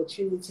of the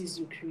opportunities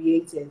you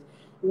created,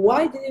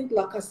 why didn't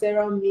La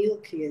Casera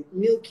milk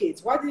it?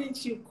 Why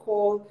didn't you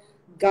call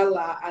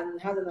Gala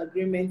and had an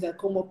agreement and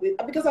come up with?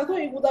 Because I thought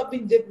it would have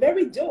been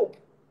very dope.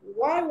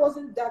 Why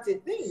wasn't that a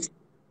thing?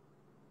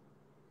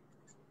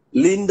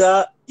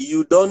 Linda,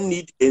 you don't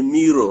need a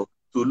mirror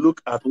to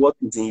look at what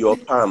is in your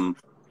palm.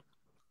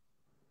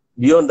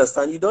 Do you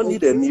understand? You don't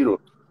need a mirror.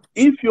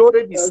 If you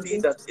already see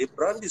that a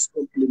brand is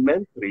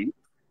complementary,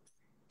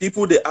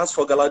 people, they ask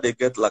for Gala, they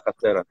get La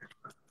Casera.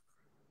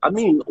 I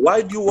mean,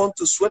 why do you want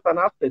to sweat an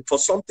asset for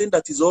something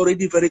that is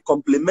already very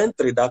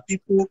complementary that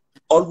people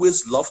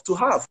always love to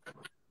have?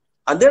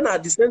 And then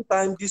at the same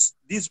time,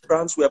 these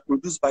brands were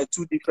produced by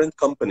two different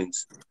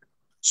companies.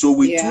 So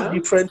with two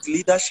different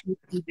leadership,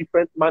 two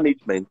different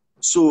management.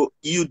 So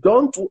you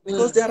don't,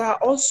 because there are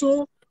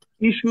also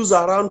issues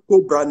around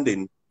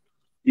co-branding,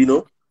 you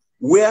know,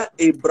 where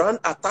a brand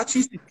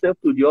attaches itself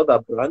to the other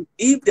brand.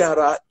 If there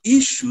are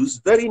issues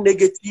very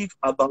negative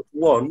about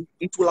one,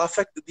 it will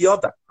affect the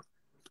other.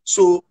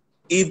 So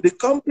if the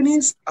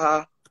companies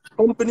are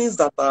companies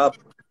that are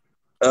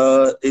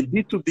a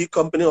B2B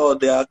company, or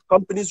they are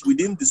companies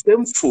within the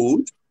same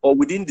fold or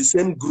within the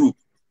same group,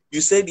 you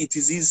said it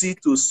is easy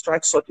to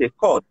strike such a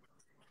chord.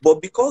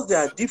 But because they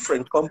are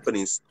different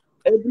companies,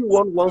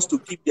 everyone wants to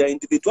keep their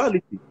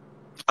individuality.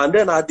 And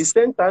then at the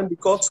same time,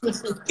 because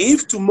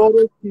if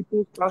tomorrow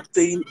people start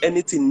saying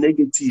anything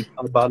negative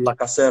about La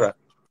Casera,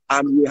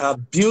 and we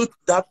have built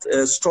that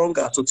strong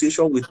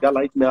association with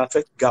Gala, it may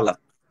affect Gala.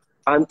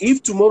 And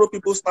if tomorrow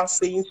people start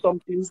saying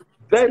something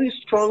very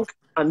strong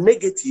and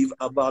negative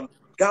about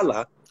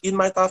Gala, it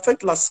might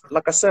affect La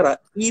Casera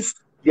if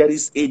there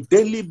is a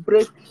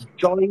deliberate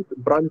joint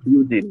brand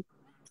building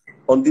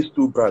on these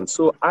two brands.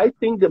 So I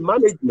think the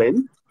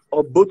management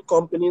of both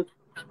companies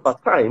per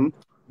time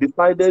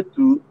decided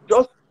to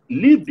just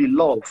leave the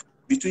love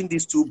between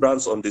these two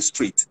brands on the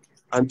street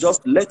and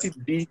just let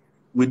it be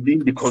within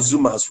the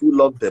consumers who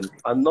love them,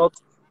 and not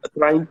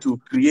trying to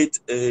create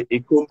a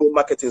combo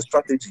marketing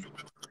strategy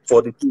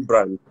for the two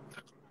brands.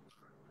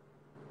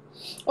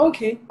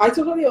 Okay, I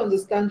totally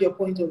understand your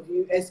point of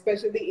view,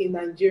 especially in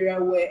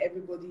Nigeria where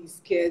everybody is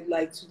scared.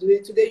 Like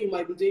today you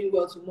might be doing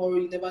well, tomorrow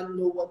you never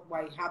know what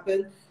might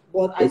happen.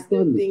 But I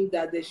still think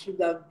that there should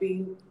have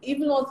been,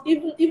 even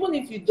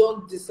if you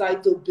don't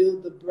decide to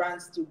build the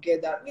brands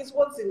together, at least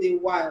once in a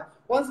while,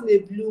 once in a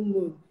blue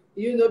moon,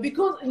 you know,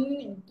 because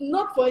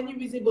not for any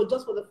reason, but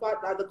just for the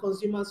fact that the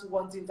consumers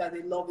want it and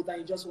they love it and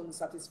you just want to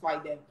satisfy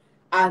them,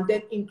 and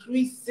then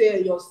increase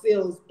your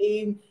sales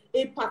in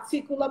a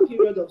particular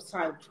period of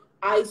time.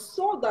 I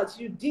saw that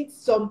you did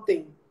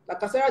something,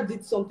 like Casera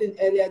did something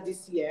earlier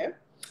this year.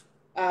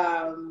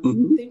 I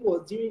think it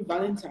was during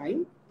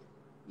Valentine.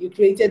 You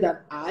created an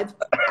ad,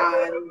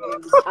 and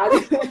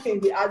in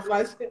the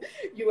advert,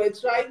 you were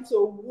trying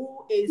to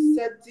woo a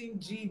certain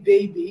G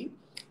baby.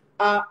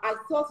 I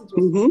thought it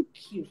was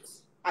cute.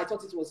 I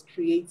thought it was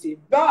creative,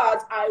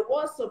 but I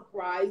was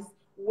surprised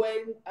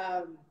when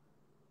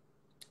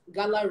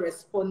Gala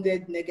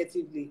responded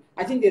negatively.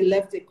 I think they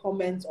left a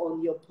comment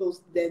on your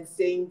post then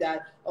saying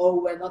that,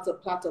 oh, we're not a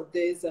part of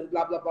this and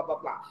blah, blah, blah, blah,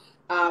 blah.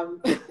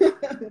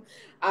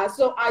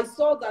 So I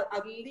saw that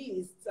at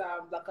least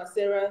the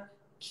Casera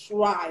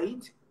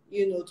tried,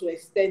 to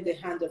extend the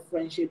hand of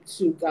friendship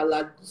to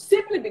Gala,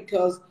 simply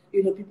because,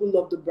 people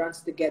love the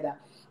brands together.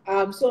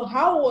 So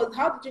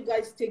how did you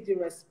guys take the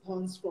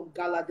response from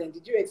Gala then?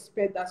 Did you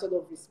expect that sort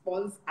of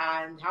response,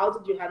 and how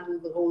did you handle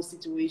the whole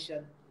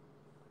situation?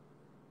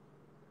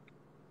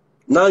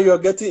 Now you're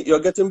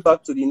getting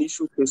back to the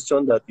initial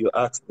question that you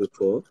asked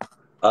before,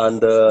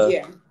 and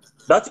yeah,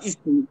 that is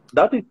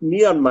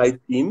me and my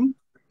team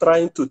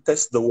trying to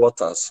test the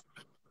waters,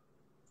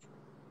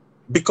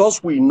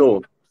 because we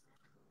know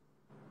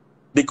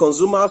the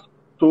consumers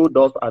told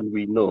us, and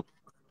we know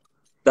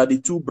that the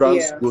two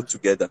brands go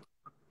together,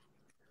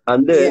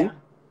 and then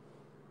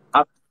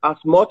as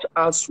much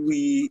as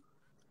we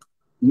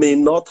may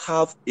not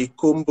have a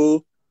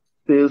combo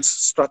sales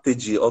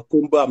strategy or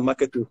combo and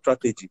marketing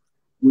strategy,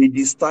 we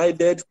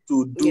decided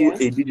to do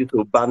a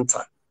digital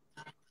banter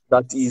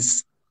that you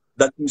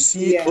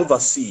see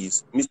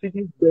overseas.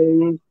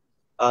 Mercedes-Benz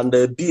and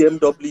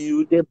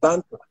BMW, they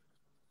banter.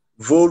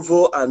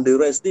 Volvo and the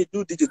rest, they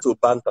do digital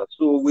banter.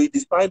 So we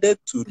decided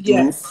to do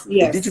a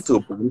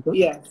digital banter,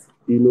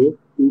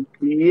 to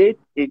create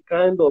a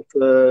kind of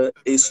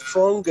a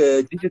strong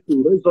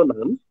digital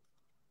resonance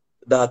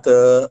that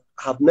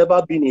have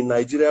never been in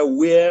Nigeria,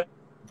 where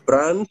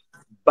brands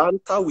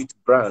banter with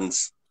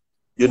brands.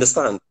 You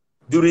understand?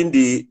 During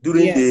the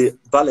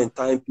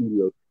Valentine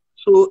period.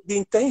 So the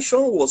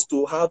intention was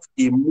to have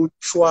a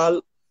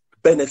mutual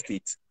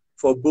benefit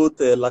for both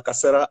La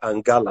Casera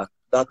and Gala,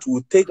 that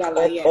will take up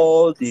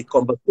all the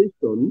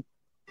conversation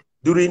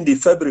during the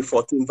February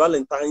 14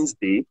 Valentine's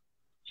Day.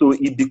 So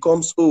it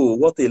becomes, oh,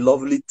 what a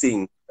lovely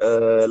thing.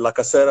 La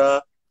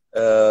Casera,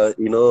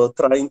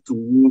 trying to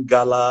woo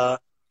Gala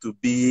to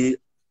be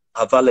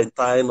a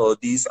Valentine or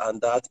this and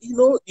that.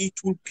 It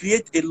will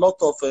create a lot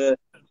of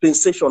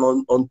sensation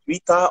on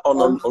Twitter,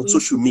 on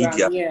social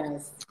media.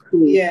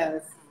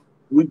 So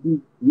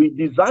we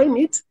design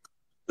it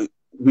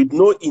with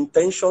no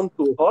intention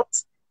to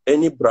hurt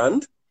any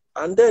brand,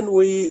 and then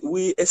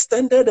we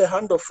extended a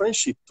hand of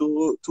friendship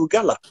to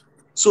Gala.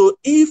 So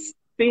if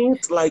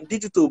things like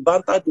digital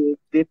banter,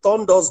 they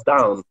turned us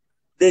down,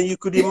 then you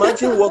could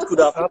imagine what could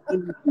have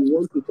happened if we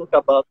want to talk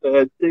about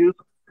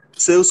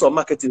sales or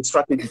marketing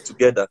strategy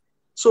together.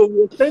 So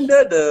we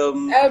extended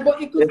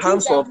but it could the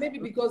hands of, maybe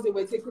because they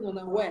were taken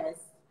unawares.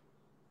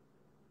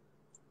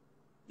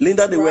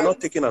 Linda, they were not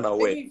taken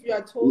unawares. Maybe if you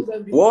had told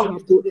them before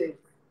you did it.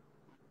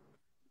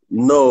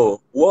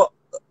 No, what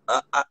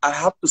I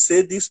have to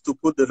say this to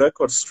put the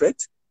record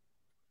straight.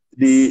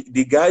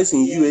 The guys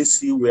in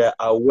UAC were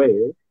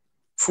aware,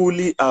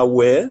 fully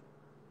aware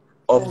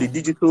of the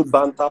digital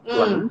banter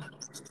plan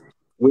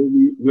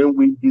when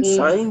we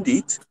designed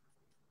it,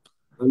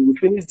 and we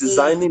finished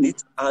designing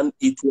it, and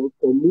it was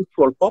for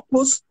mutual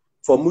purpose,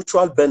 for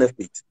mutual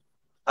benefit.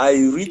 I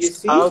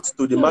reached out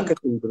to the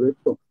marketing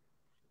director.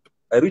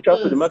 I reached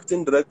out to the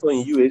marketing director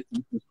in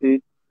UAC to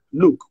say,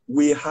 look,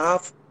 we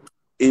have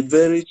a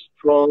very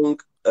strong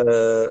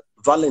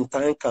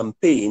Valentine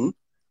campaign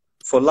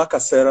for La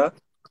Casera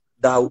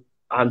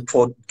and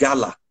for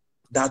Gala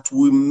that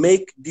will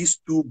make these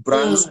two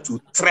brands to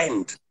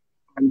trend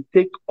and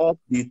take up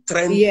the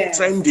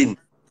trending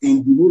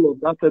in the whole of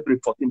that February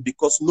 14,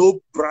 because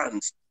no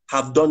brands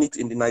have done it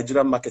in the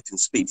Nigerian marketing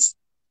space.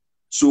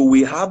 So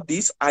we have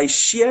this. I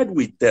shared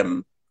with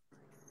them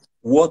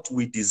what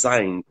we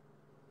designed.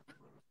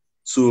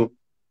 So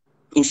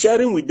in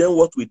sharing with them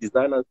what we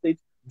designed, I said,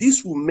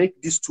 this will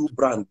make these two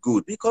brands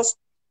good, because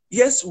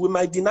yes, we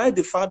might deny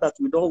the fact that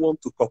we don't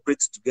want to cooperate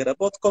together,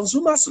 but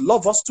consumers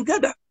love us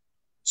together.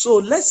 So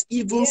let's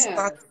even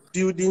start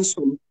building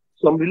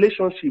some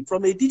relationship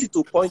from a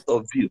digital point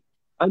of view.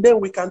 And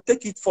then we can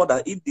take it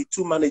further if the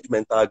two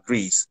management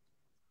agrees.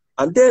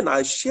 And then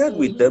I shared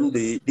with them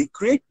the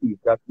creative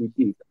that we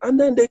did. And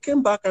then they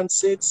came back and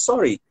said,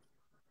 sorry,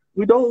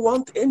 we don't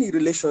want any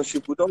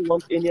relationship. We don't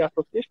want any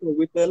association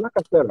with La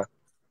Casera.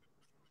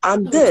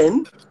 And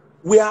then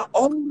we are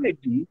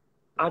already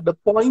at the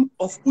point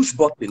of push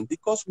button,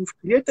 because we've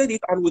created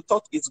it and we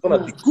thought it's going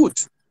to be good.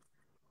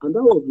 And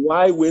that was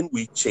why when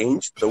we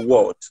changed the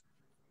word,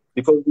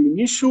 because the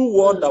initial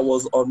word that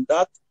was on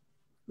that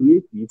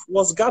creative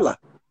was Gala.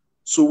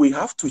 So we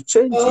have to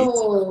change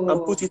it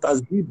and put it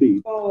as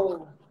B-Babe.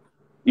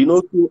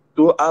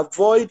 To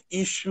avoid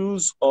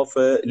issues of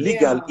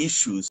legal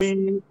issues.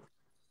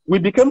 We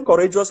became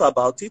courageous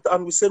about it,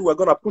 and we said we're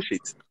going to push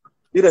it,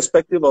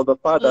 irrespective of the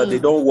fact that they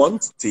don't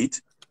want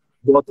it,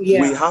 but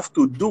we have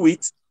to do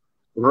it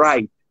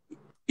right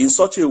in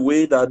such a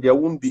way that there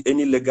won't be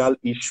any legal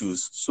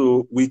issues.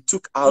 So we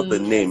took out the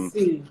name,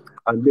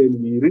 and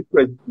then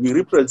we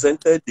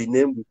represented the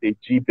name with a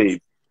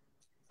G-Babe,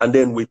 and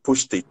then we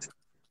pushed it.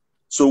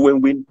 So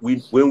when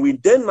we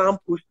then now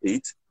pushed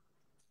it,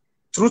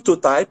 True to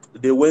Type,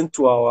 they went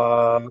to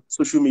our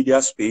social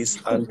media space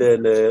and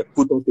then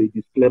put up a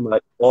disclaimer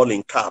all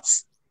in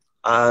caps.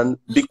 And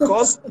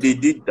because they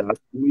did that,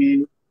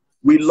 we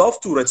love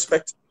to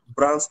respect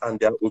brands and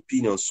their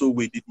opinions. So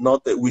we did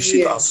not, we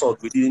shit our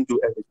sword. We didn't do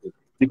anything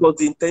because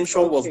the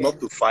intention was not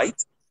to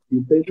fight. The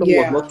intention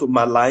was not to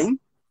malign.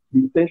 The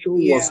intention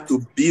was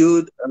to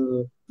build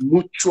a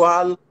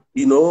mutual,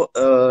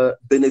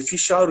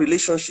 beneficial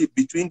relationship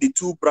between the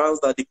two brands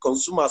that the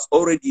consumers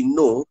already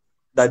know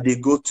that they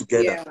go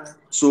together.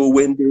 So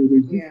when they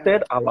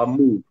resisted our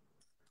move,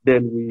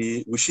 then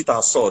we shit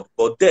our sword.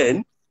 But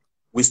then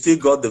we still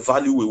got the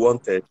value we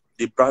wanted.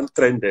 The brand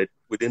trended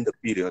within the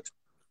period.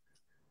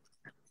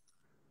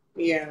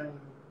 Yeah.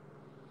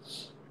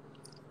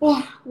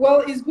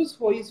 Well, it's good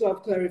for you to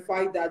have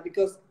clarified that,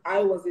 because I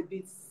was a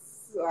bit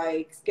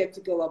like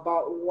skeptical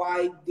about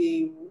why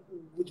they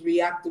would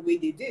react the way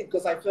they did,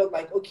 because I felt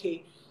like,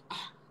 okay,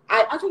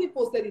 I actually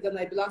posted it and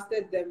I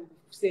blasted them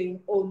saying,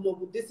 oh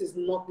no, this is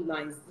not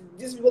nice.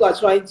 These people are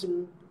trying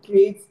to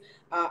create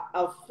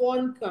a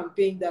fun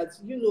campaign that,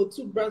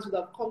 two brands would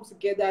have come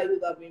together, it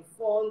would have been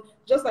fun.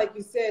 Just like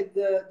you said,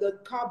 the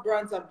car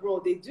brands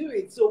abroad, they do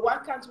it. So why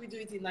can't we do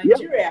it in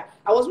Nigeria? Yeah.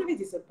 I was really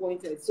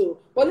disappointed. So,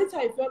 but later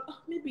I felt,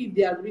 maybe if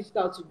they had reached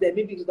out to them,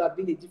 maybe it would have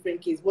been a different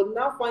case. But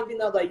now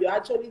finding out that you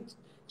actually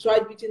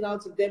tried reaching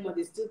out to them and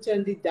they still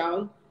turned it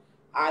down,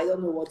 I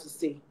don't know what to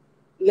say.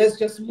 Let's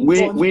just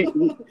move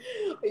on.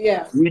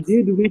 Yeah. We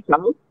did reach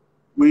out.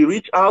 We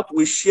reached out.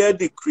 We shared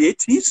the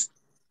creatives.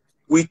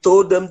 We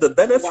told them the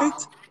benefit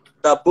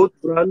that both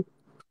brands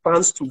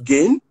fans to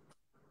gain.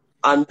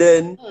 And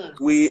then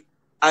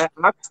I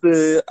asked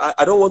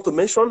I don't want to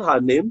mention her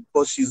name,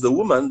 but she's the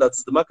woman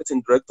that's the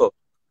marketing director.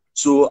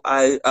 So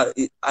I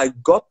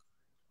got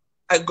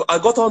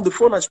on the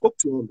phone. I spoke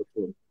to her on the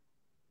phone.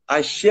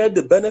 I shared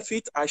the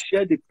benefit. I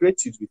shared the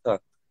creatives with her.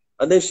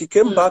 And then she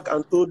came back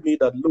and told me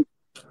that, look,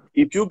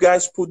 if you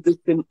guys put this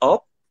thing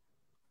up,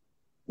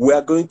 we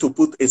are going to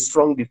put a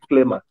strong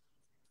disclaimer.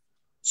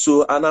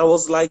 So, and I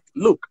was like,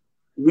 look,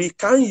 we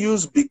can't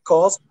use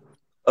because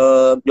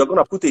you're going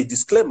to put a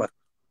disclaimer.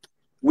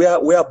 We are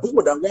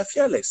bold and we are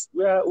fearless.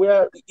 We are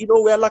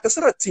like a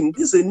Casera team.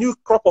 This is a new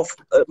crop of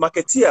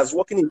marketeers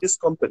working in this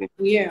company.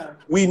 Yeah.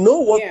 We know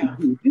what to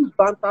do. These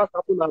banters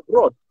happen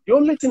abroad. The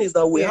only thing is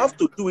that we have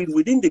to do it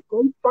within the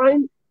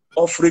confine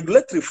of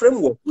regulatory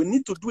framework. We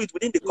need to do it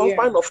within the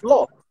confine of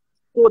law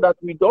so that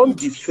we don't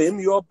defame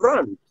your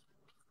brand.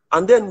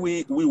 And then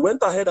we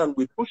went ahead and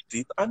we pushed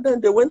it, and then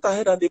they went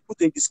ahead and they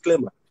put a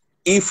disclaimer.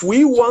 If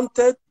we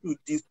wanted to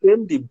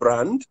defame the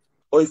brand,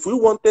 or if we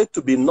wanted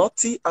to be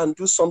naughty and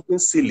do something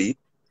silly,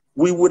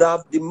 we would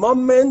have, the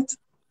moment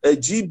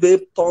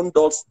G-Babe turned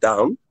us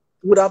down,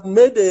 would have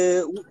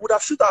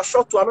shoot our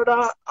shot to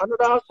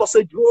another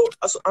sausage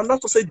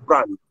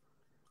brand.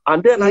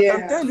 And then I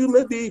can tell you,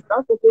 maybe if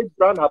that sausage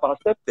brand have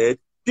accepted,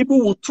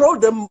 people would throw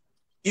them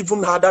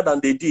even harder than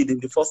they did in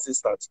the first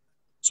instance.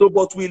 So,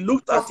 but we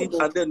looked at it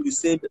and then we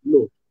said,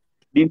 no,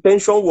 the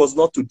intention was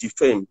not to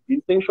defame. The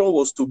intention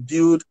was to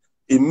build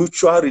a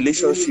mutual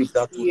relationship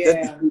that would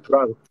get the two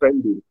brands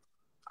trending.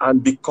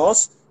 And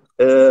because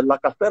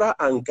like Casera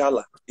and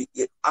Gala,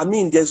 I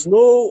mean, there's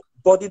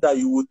nobody that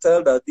you would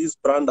tell that this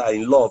brand are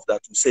in love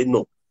that will say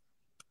no.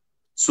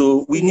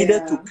 So we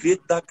needed to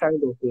create that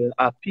kind of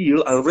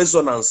appeal and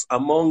resonance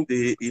among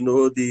the,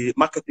 the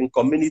marketing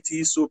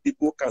community, so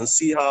people can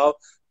see how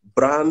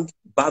brand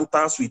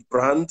banters with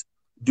brand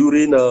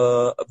during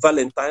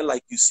Valentine,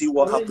 like you see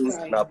what happens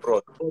in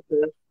abroad.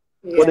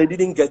 But they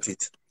didn't get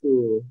it,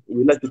 so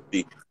we let it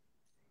be.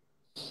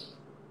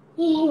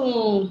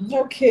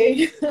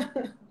 Okay.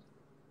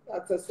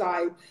 That's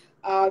aside.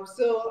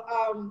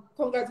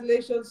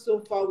 Congratulations so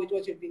far with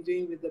what you've been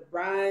doing with the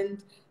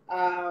brand.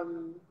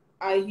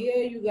 I hear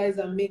you guys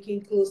are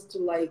making close to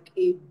like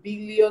 1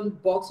 billion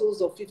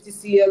bottles of 50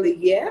 cl a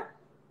year.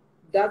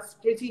 That's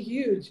pretty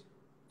huge.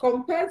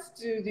 Compared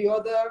to the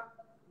other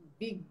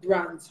big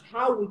brands,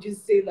 how would you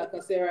say La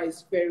Casera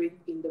is faring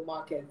in the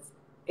market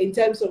in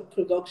terms of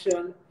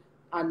production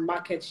and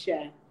market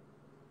share?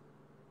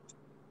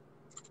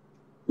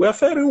 We are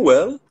faring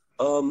well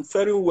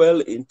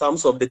in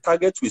terms of the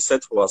targets we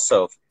set for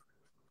ourselves.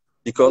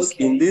 Because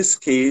in this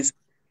case,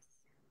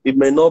 it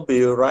may not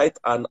be right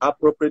and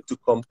appropriate to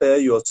compare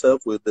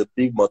yourself with the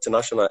big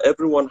multinational.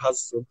 Everyone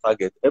has his own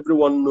target.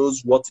 Everyone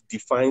knows what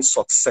defines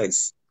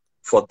success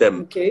for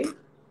them. Okay.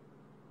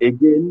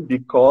 Again,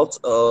 because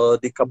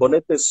the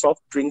carbonated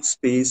soft drink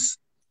space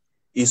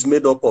is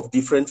made up of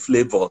different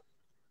flavors.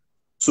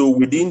 So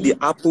within the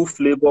apple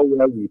flavor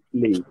where we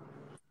play,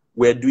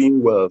 we're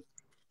doing well.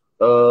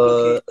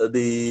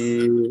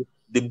 The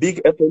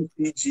big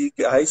FMCG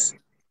guys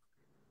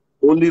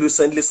only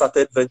recently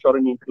started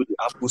venturing into the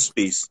apple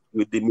space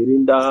with the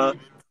Mirinda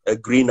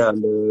green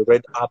and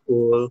red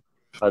apple,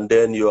 and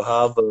then you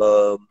have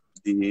the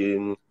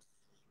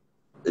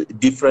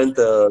different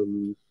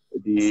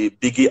the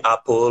Biggie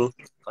apple,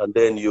 and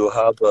then you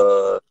have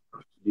the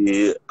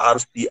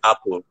RC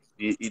apple.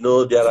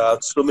 There are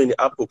so many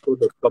apple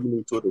products coming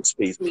into the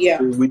space. So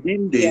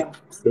within the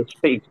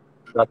space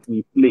that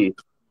we play,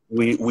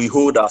 we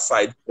hold our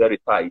side very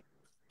tight.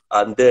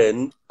 And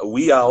then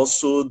we are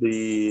also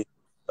the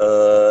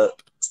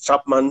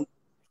Chapman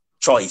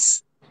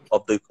choice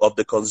of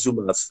the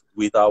consumers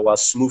with our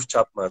smooth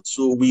Chapman.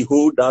 So we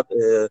hold that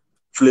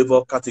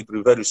flavor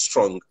category very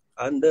strong.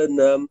 And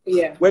then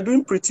we're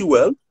doing pretty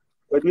well.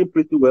 We're doing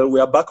pretty well. We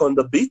are back on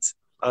the beat,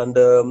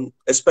 and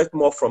expect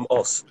more from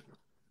us.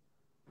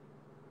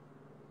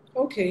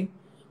 Okay,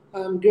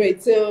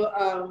 great.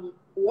 So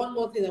one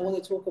more thing I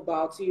want to talk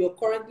about. So you're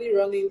currently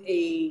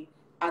running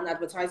an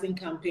advertising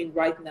campaign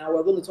right now.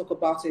 We're going to talk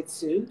about it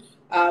soon.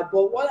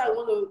 But what I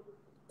want to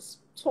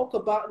talk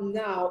about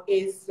now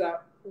is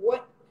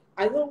what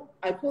I know.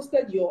 I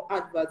posted your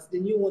adverts, the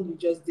new one you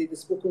just did, the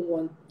spoken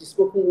word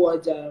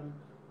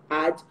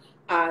ad,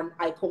 and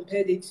I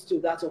compared it to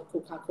that of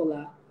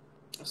Coca-Cola.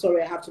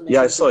 Sorry, I have to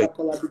mention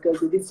Coca-Cola because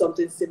they did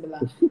something similar.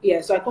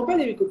 Yeah, so I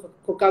compared it with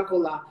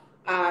Coca-Cola,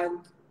 and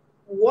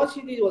what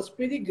you did was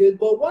pretty good.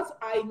 But what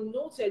I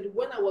noted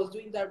when I was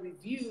doing that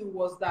review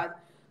was that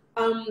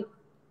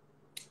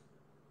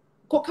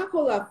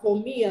Coca-Cola,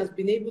 for me, has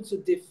been able to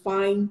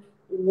define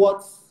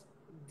what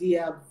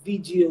their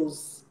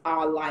videos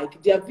are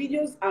like. Their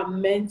videos are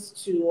meant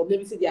to, or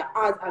maybe say their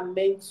ads are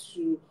meant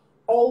to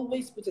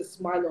always put a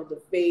smile on the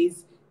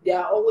face. They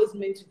are always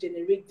meant to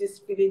generate this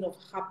feeling of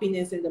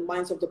happiness in the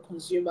minds of the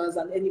consumers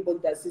and anybody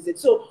that sees it.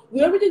 So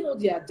we already know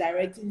their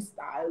directing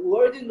style. We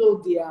already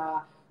know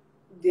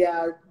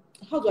their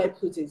how do I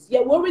put it?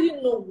 Yeah, we already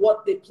know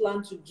what they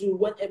plan to do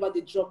whenever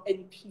they drop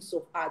any piece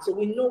of ad. So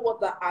we know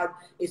what that ad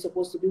is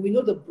supposed to be. We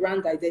know the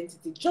brand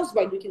identity just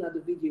by looking at the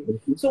video.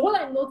 So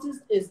what I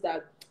noticed is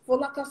that for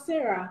La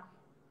Casera,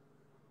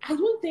 I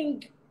don't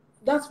think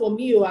that's for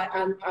me.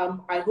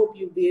 I hope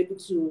you'll be able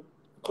to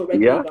correct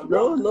me if I'm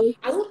wrong. No.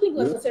 I don't think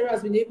La Casera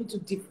has been able to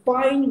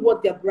define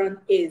what their brand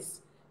is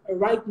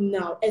right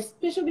now,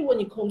 especially when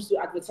it comes to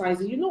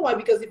advertising. You know why?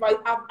 Because if I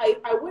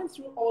went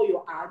through all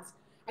your ads,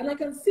 and I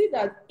can see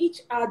that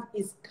each ad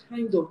is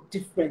kind of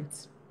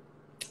different.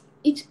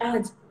 Each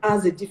ad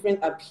has a different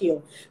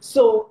appeal.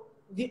 So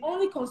the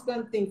only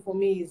constant thing for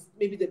me is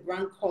maybe the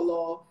brand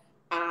color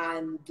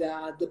and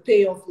the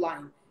payoff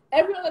line.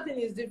 Every other thing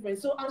is different.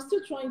 So I'm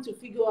still trying to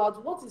figure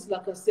out what is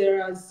La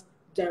Casera's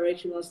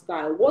directional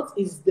style. What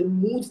is the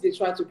mood they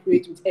try to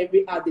create with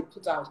every ad they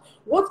put out?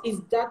 What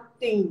is that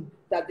thing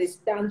that they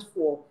stand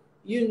for?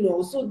 You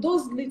know, so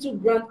those little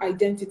brand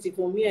identity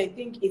for me, I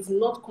think it's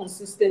not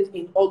consistent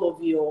in all of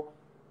your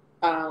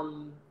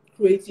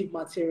creative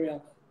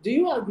material. Do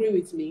you agree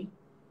with me?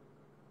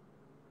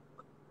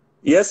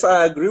 Yes,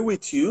 I agree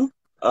with you,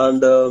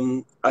 and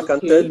I can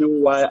tell you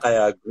why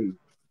I agree.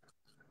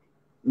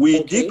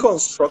 We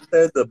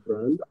deconstructed the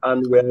brand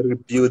and we're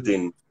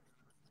rebuilding.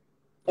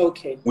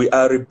 We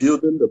are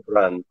rebuilding the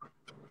brand.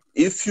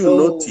 If you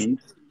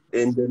notice,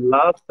 in the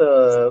last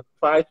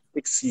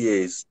 5-6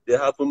 years, there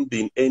haven't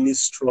been any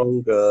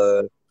strong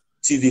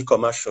TV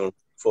commercial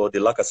for the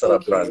La Casera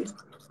brand.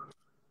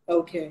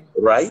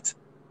 Right?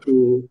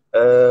 So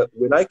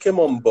when I came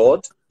on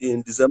board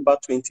in December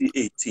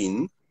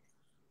 2018,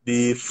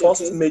 the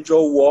first major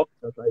work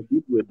that I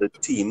did with the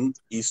team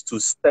is to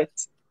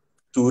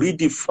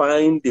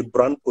redefine the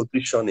brand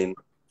positioning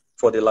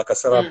for the La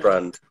Casera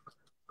brand.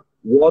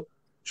 What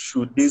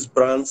should this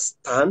brand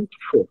stand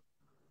for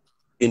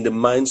in the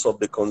minds of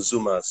the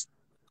consumers?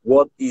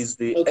 What is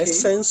the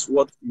essence?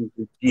 What is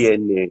the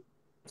DNA?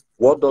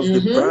 What does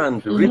the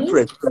brand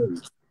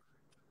represent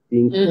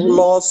in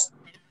colors,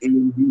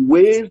 in the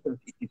ways that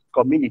it is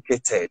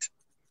communicated?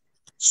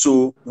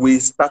 So we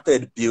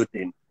started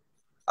building,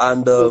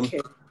 and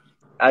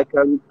I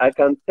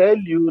can tell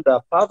you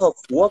that part of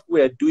what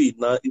we are doing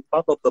now is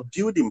part of the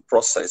building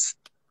process,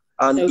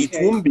 and it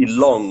won't be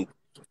long.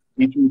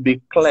 It will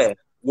be clear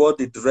what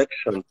the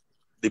direction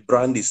the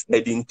brand is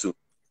heading to.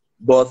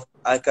 But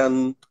I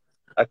will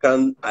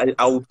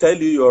tell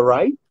you you're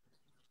right.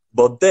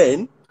 But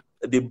then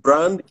the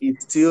brand is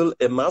still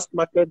a mass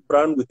market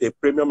brand with a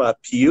premium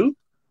appeal,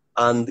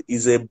 and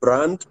is a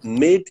brand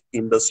made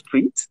in the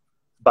street,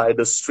 by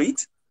the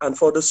street, and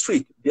for the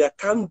street. There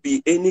can't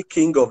be any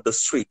king of the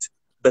street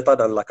better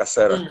than La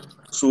Casera.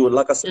 So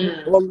La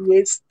Casera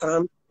always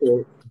stands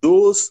for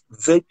those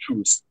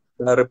virtues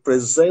that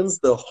represents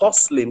the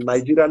hustling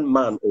Nigerian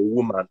man or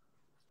woman,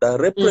 that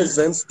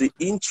represents the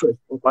interest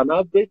of an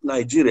average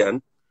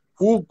Nigerian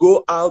who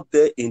go out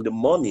there in the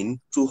morning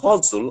to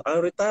hustle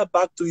and retire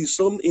back to his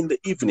home in the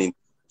evening.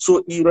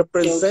 So he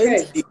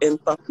represents the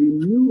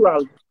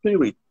entrepreneurial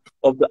spirit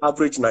of the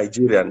average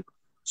Nigerian.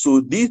 So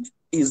this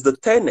is the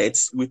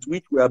tenets with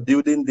which we are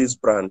building this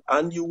brand,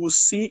 and you will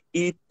see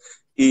it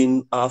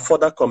in our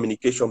further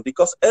communication,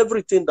 because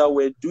everything that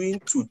we're doing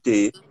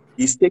today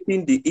is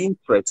taking the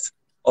interest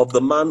of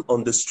the man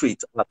on the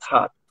street at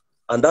heart.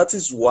 And that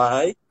is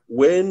why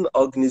when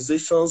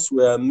organizations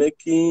were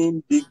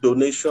making big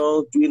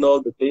donations, doing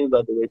all the things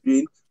that they were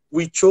doing,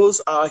 we chose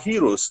our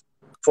heroes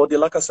for the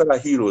La Casera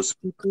heroes,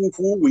 people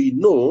who we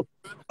know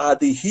are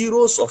the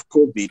heroes of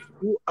COVID,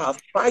 who are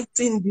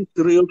fighting this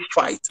real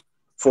fight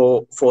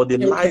for the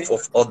life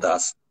of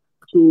others.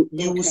 So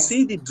you will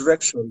see the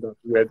direction that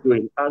we are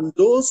going, and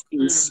those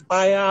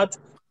inspired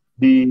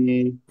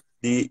the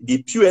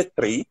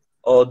poetry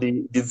or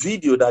the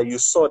video that you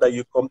saw that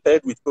you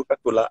compared with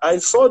Coca-Cola, I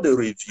saw the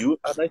review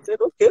and I said,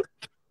 okay,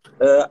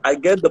 I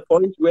get the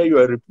point where you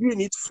are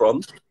reviewing it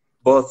from,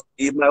 but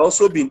it might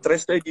also be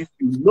interested if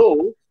you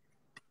know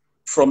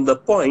from the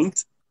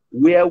point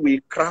where we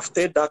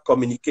crafted that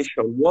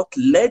communication, what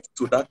led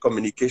to that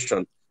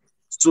communication.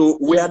 So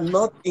we are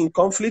not in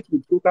conflict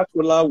with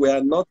Coca-Cola. We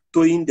are not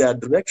towing their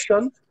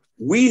direction.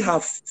 We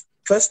have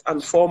first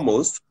and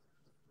foremost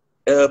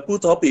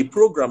put up a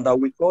program that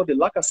we call the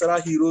La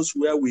Casera Heroes,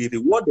 where we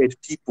rewarded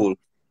people,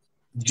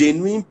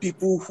 genuine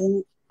people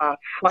who are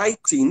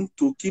fighting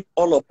to keep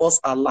all of us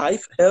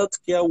alive,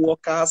 healthcare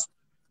workers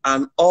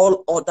and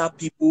all other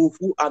people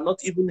who are not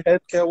even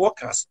healthcare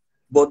workers,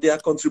 but they are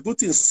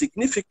contributing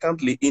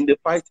significantly in the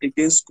fight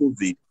against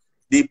COVID.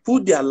 They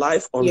put their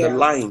life on the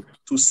line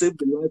to save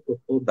the life of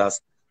others.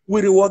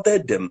 We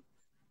rewarded them.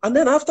 And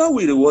then after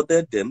we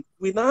rewarded them,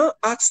 we now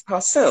asked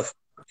ourselves,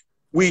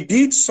 we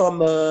did some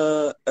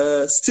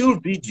still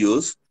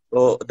videos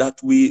that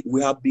we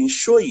have been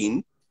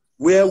showing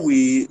where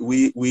we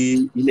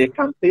in a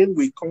campaign,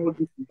 we call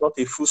this not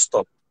a full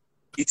stop.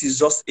 It is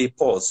just a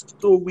pause.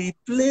 So we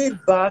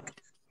played back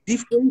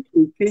different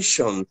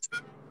occasions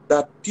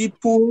that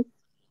people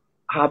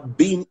have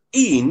been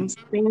in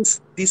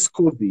since this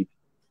COVID.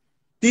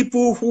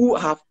 People who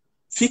have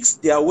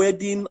fixed their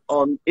wedding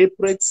on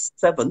April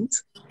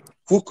 7th,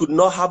 who could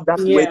not have that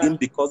wedding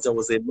because there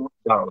was a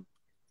lockdown.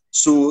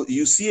 So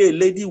you see a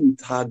lady with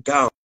her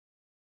gown.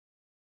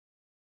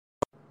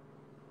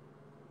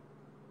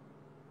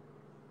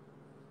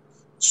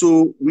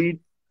 So we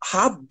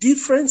have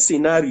different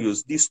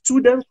scenarios. The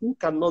students who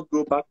cannot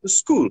go back to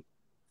school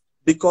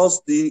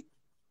because the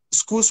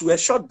schools were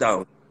shut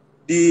down.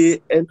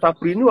 The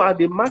entrepreneur,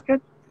 the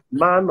market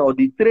man or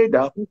the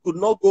trader who could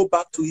not go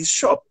back to his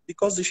shop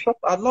because the shop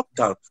are locked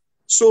down.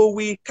 So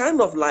we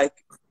kind of like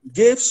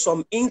gave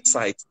some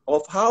insight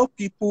of how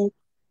people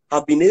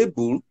have been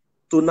able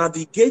to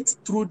navigate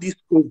through this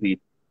COVID,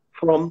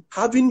 from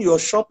having your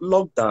shop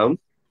locked down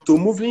to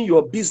moving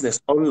your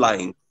business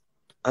online.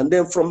 And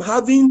then from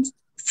having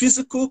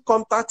physical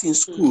contact in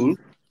school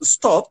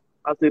stop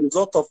as a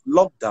result of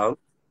lockdown,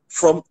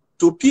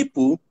 to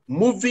people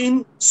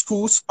moving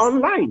schools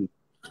online.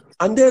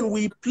 And then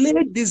we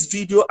played this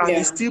video and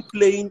it's still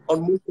playing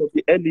on most of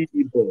the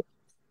LED board.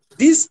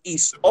 This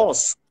is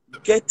us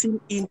getting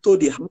into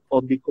the heart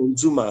of the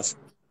consumers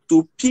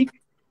to pick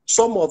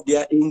some of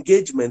their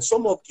engagement,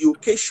 some of the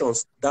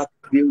occasions that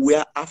they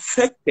were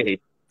affected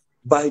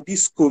by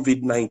this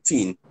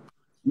COVID-19.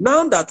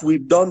 Now that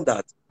we've done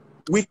that,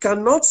 we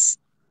cannot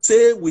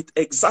say with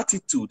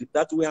exactitude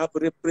that we have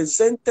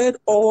represented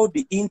all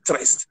the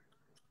interest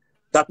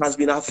that has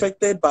been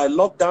affected by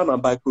lockdown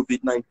and by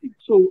COVID-19.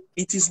 So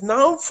it is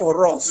now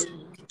for us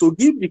to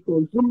give the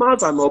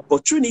consumers an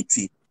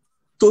opportunity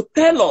to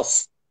tell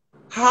us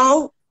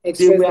how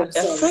they were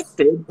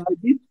affected by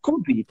this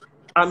COVID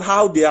and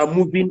how they are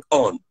moving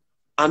on.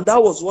 And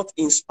that was what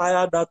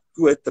inspired that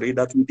poetry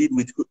that we did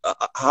with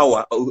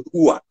Hua,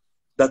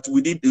 that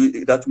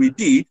we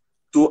did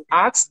to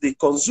ask the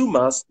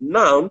consumers.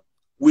 Now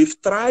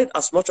we've tried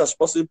as much as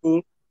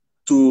possible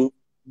to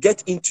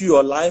get into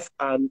your life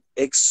and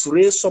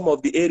x-ray some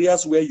of the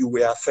areas where you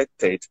were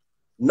affected.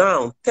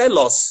 Now tell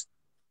us,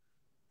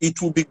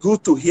 it will be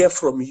good to hear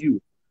from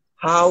you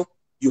how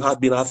you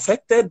have been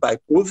affected by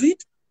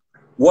COVID.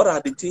 What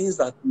are the things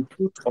that you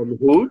put on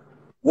hold?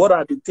 What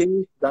are the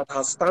things that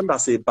have stand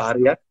as a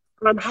barrier?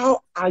 And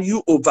how are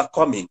you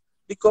overcoming?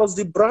 Because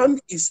the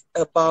brand is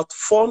about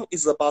fun,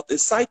 is about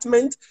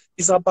excitement,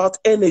 is about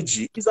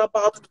energy, is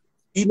about,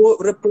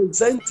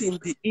 representing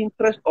the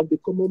interest of the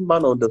common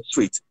man on the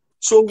street.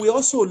 So we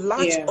also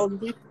latch on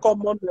this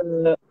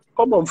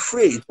common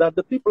phrase that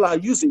the people are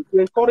using to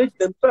encourage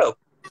themselves.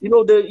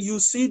 You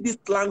see these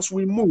slangs,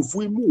 we move,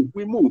 we move,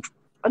 we move.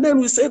 And then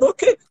we said,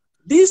 okay,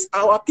 these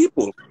are our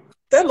people.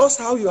 Tell us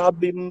how you have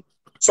been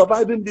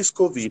surviving this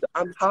COVID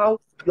and how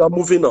you are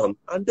moving on.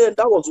 And then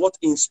that was what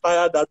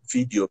inspired that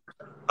video.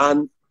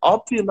 And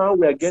up till now,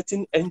 we are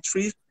getting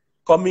entries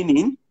coming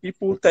in,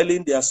 people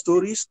telling their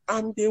stories,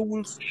 and they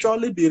will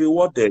surely be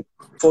rewarded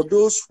for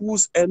those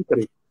whose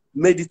entry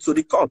made it to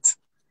the court.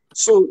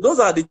 So those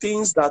are the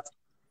things that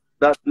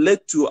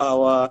led to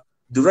our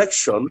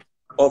direction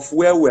of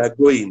where we are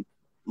going,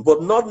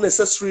 but not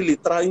necessarily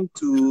trying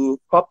to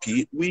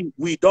copy.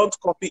 We don't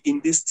copy in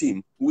this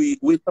team. We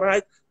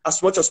try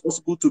as much as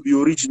possible to be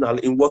original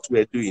in what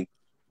we're doing.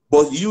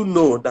 But you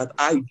know that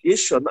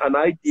ideation and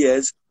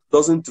ideas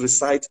doesn't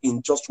reside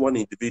in just one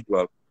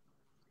individual.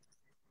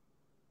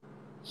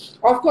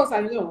 Of course,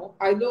 I know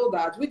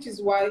that, which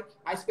is why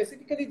I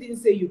specifically didn't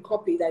say you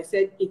copied. I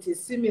said it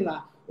is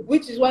similar,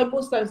 which is why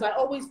most times I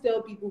always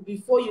tell people,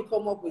 before you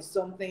come up with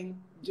something,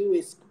 do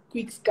a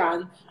quick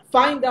scan,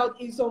 find out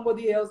if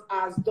somebody else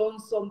has done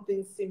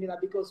something similar,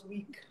 because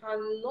we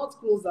cannot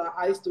close our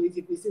eyes to it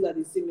if we see that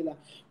it's similar.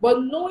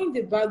 But knowing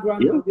the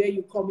background and where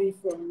you're coming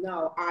from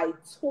now, I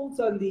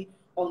totally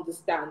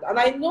understand. And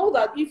I know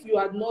that if you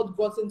had not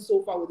gotten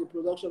so far with the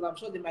production, I'm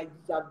sure there might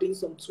have been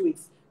some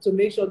tweaks to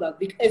make sure that,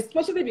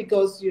 especially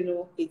because, you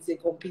know, it's a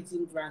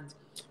competing brand.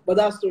 But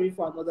that story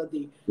for another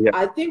day. Yeah.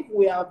 I think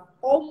we have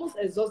almost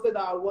exhausted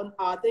our 1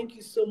 hour. Thank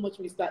you so much,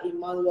 Mr.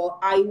 Emmanuel.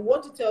 I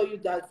want to tell you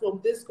that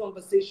from this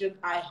conversation,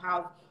 I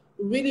have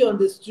really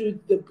understood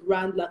the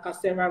brand La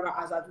Casera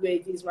as at where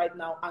it is right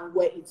now and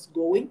where it's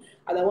going.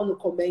 And I want to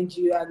commend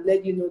you and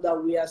let you know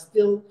that we are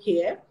still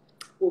here.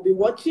 We'll be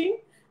watching,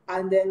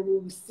 and then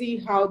we'll see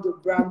how the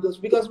brand goes.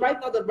 Because right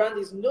now the brand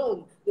is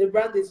known, the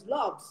brand is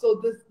loved. So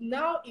this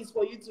now is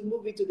for you to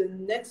move it to the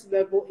next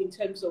level in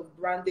terms of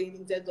branding,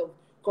 in terms of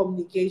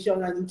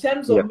communication, and in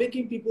terms of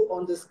making people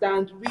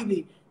understand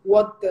really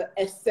what the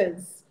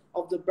essence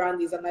of the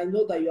brand is. And I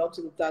know that you're up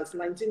to the task.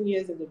 19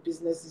 years in the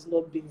business is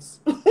not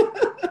beans.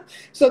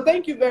 So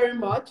thank you very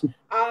much.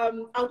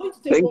 I'm going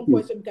to take one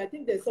question because I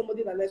think there's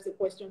somebody that left a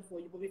question for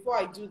you. But before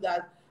I do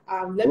that,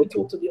 let me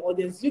talk to the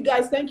audience. You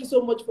guys, thank you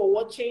so much for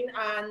watching,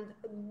 and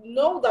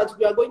know that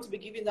we are going to be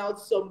giving out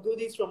some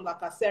goodies from La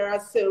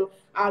Casera. So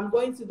I'm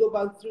going to go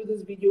back through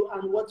this video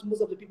and watch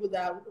most of the people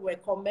that were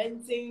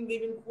commenting,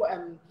 leaving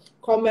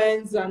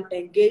comments and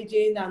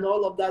engaging and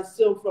all of that.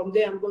 So from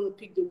there, I'm going to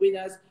pick the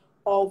winners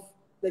of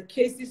the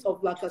cases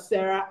of La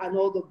Casera and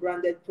all the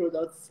branded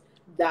products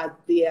that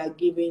they are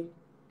giving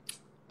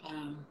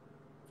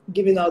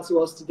out to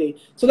us today.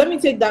 So let me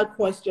take that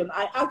question.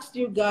 I asked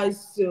you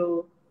guys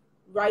to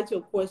write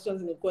your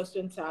questions in the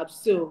question tab.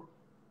 So,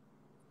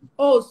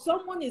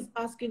 someone is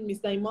asking,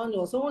 Mr.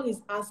 Emmanuel, someone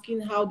is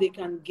asking how they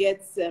can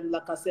get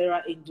La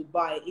Casera in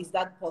Dubai. Is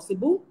that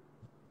possible?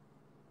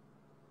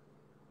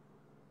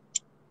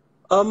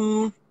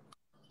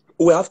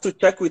 We have to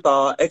check with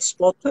our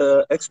export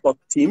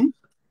team.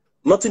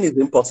 Nothing is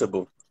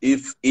impossible.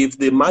 If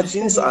the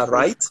margins are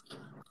right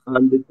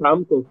and the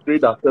terms of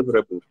trade are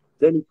favorable,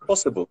 then it's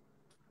possible.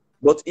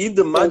 But if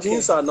the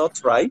margins are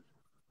not right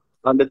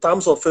and the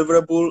terms of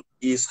favorable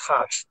is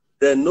harsh,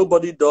 then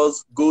nobody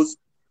goes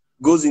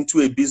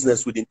into a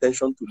business with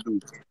intention to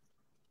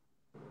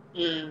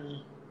lose.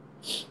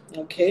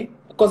 Okay,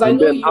 because I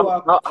know you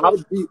are.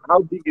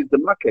 How big is the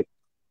market?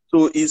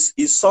 So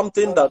it's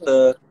something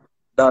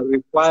that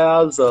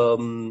requires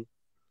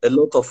a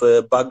lot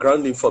of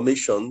background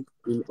information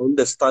in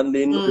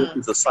understanding what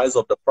is the size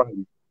of the price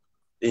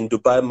in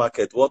Dubai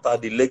market, what are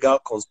the legal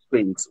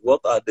constraints,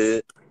 what are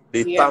the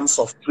terms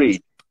of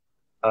trade,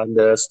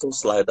 and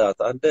stuff like that.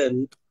 And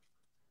then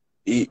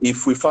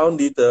if we found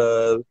it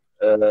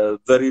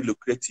very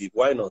lucrative,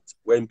 why not?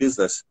 We're in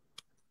business.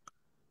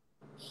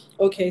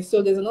 Okay,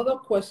 so there's another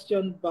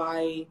question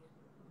by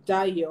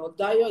Dayo.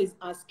 Dayo is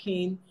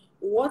asking,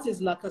 what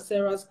is La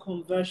Casera's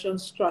conversion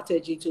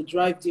strategy to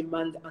drive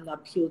demand and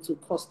appeal to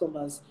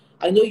customers?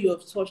 I know you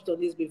have touched on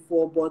this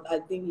before, but I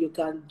think you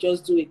can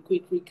just do a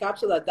quick recap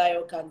so that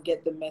Dayo can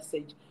get the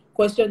message.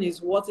 Question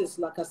is, what is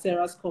La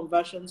Casera's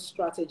conversion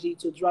strategy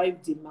to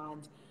drive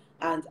demand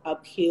and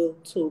appeal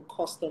to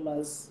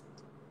customers?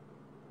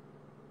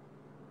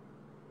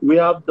 We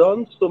have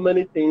done so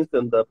many things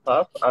in the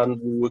past,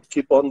 and we will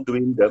keep on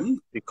doing them,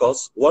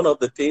 because one of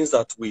the things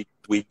that we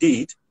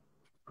did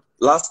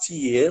last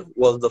year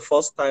was the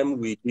first time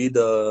we did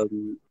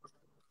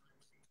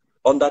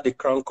under the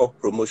Crown Cup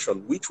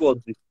promotion, which was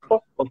the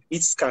first of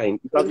its kind.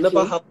 It has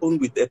never happened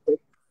with a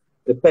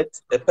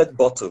pet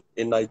bottle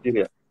in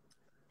Nigeria,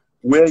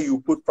 where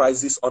you put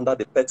prices under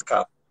the pet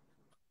cap,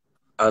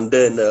 and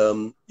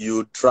then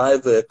you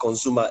drive a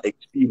consumer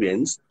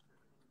experience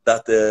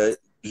that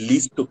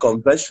leads to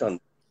conversion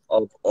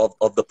of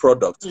the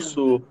product.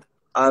 So,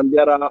 and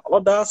there are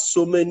other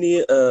so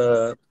many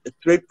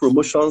trade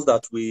promotions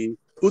that we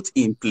put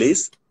in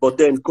place, but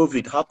then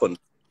COVID happened,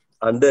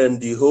 and then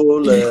the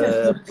whole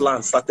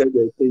plan started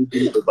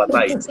changing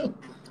overnight.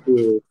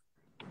 So,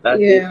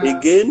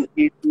 again,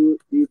 it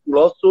will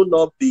also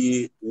not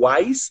be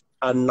wise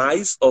and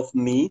nice of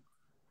me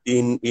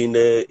in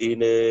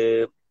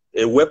a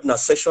webinar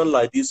session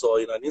like this or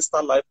in an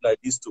Insta live like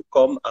this to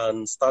come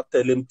and start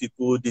telling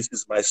people this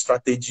is my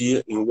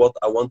strategy in what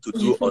I want to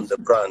do on the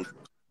brand,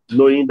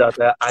 knowing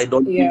that I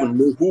don't even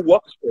know who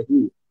works for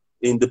who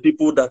in the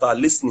people that are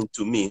listening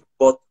to me.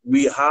 But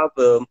we have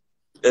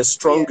a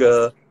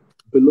stronger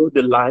below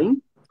the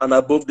line and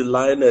above the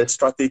line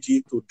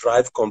strategy to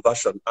drive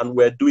conversion. And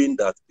we're doing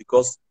that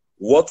because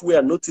what we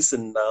are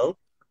noticing now,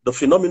 the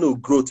phenomenal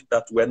growth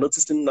that we're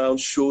noticing now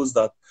shows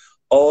that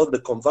all the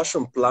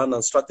conversion plan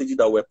and strategy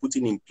that we're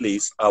putting in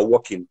place are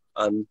working,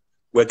 and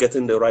we're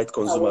getting the right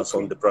consumers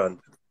on the brand.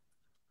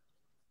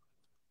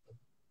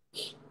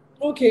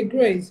 Okay,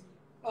 great.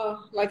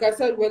 Like I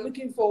said, we're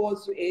looking forward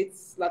to it.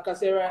 La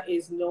Casera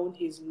is known,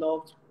 is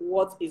loved.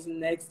 What is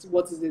next?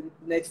 What is the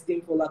next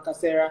thing for La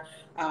Casera?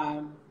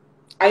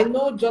 I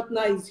know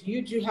Jotna is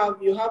huge. You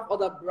have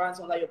other brands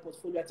under your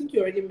portfolio. I think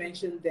you already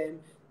mentioned them.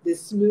 The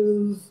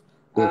Smooth,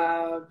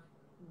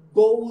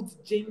 Bold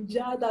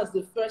Ginger. That's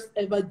the first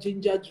ever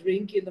ginger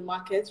drink in the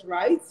market,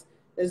 right?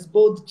 There's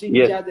Bold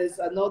Ginger. Yes. There's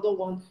another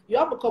one. You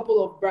have a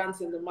couple of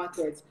brands in the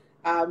market.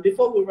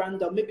 Before we run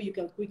down, maybe you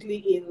can quickly,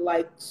 in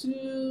like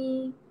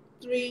 2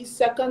 3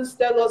 seconds,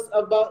 tell us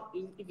about,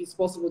 if it's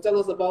possible, tell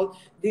us about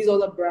these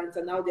other brands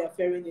and how they are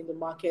faring in the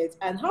market.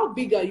 And how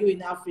big are you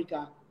in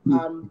Africa?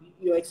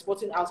 You're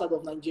exporting outside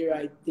of Nigeria,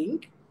 I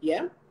think.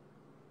 Yeah.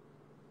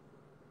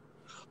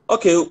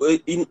 Okay.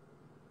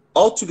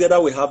 Altogether,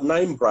 we have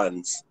 9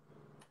 brands,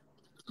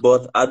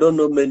 but I don't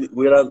know many.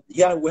 We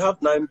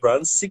have 9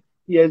 brands, 6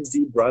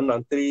 PSD brand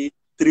and 3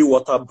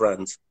 water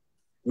brands.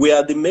 We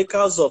are the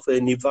makers of a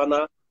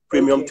Nirvana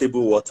premium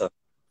table water.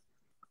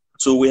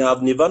 So we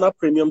have Nirvana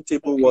premium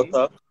table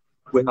water,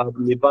 we have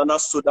Nirvana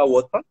soda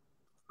water,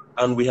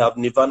 and we have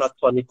Nirvana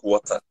tonic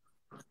water.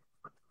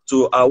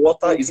 So our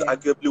water is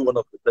arguably one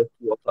of the best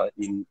water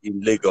in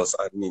Lagos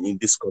and in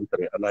this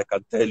country. And I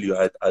can tell you,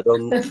 I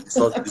don't, it's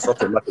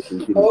not a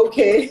marketing thing.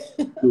 Okay.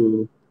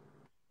 So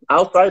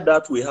outside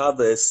that, we have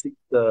 6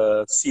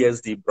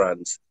 CSD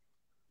brands.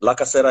 La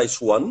Casera is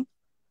one,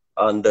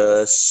 and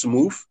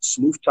Smooth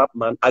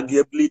Chapman,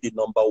 arguably the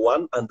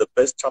 #1 and the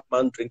best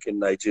Chapman drink in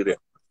Nigeria.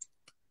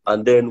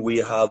 And then we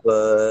have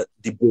the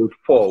Bold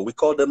 4. We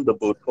call them the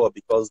Bold 4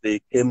 because they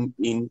came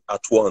in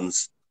at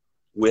once.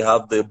 We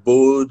have the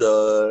Bold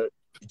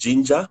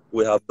Ginger,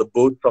 we have the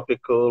Bold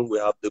Tropical, we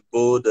have the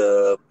Bold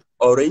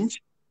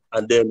Orange,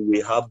 and then we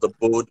have the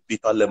Bold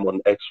Bitter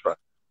Lemon Extra.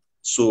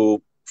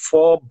 So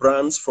 4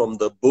 brands from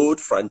the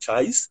Bold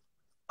franchise,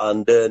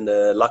 and then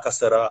La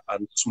Casera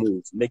and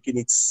Smooth, making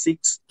it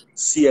 6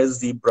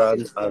 CSD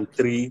brands and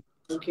 3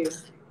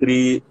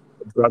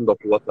 brand of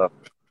water.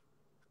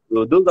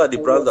 So those are the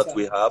brands that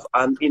we have.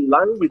 And in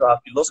line with our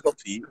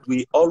philosophy,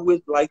 we always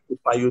like to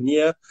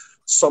pioneer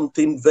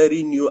something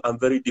very new and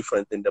very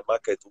different in the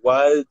market,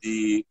 while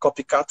the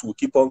copycat will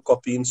keep on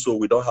copying, so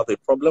we don't have a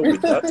problem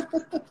with that.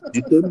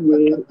 The same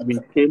way we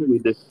came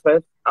with the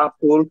first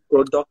Apple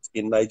product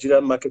in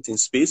Nigerian marketing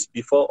space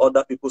before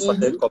other people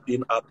started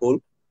copying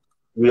Apple.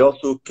 We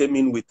also came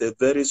in with a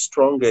very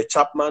strong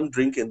Chapman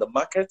drink in the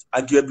market,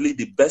 arguably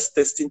the best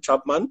tasting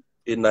Chapman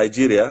in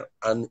Nigeria,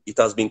 and it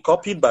has been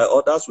copied by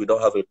others. We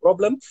don't have a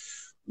problem.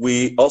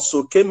 We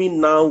also came in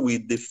now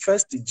with the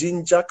first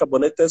ginger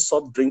carbonated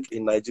soft drink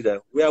in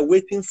Nigeria. We are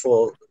waiting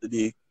for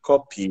the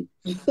copy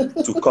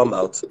to come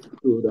out so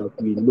that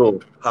we know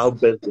how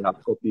best they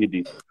have copied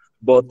it.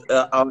 But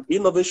our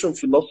innovation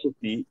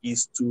philosophy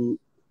is to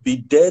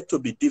be there to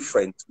be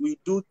different. We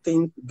do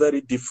things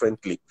very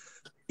differently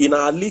in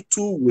our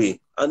little way,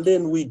 and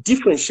then we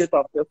differentiate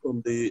ourselves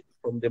from the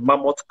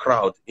mammoth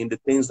crowd in the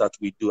things that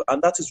we do,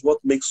 and that is what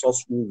makes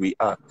us who we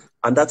are,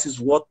 and that is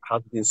what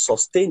has been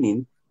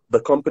sustaining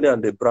the company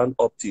and the brand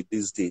up to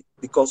this day,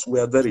 because we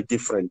are very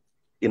different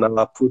in our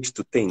approach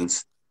to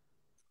things.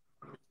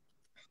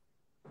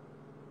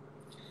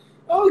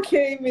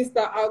 Okay,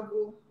 Mr.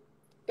 Agu,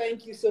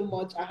 thank you so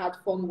much. I had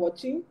fun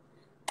watching.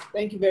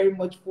 Thank you very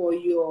much for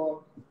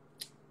your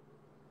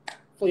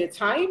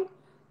time.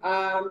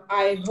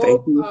 I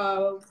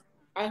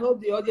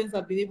hope the audience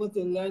have been able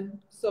to learn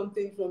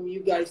something from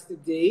you guys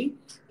today.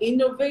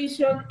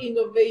 Innovation,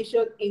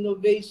 innovation,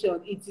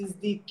 innovation. It is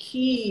the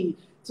key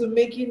to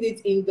making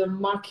it in the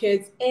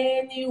market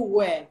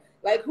anywhere.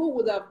 Like, who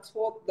would have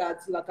thought that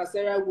La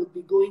Casera would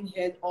be going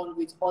head on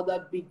with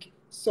other big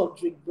soft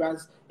drink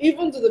brands,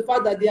 even to the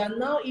fact that they are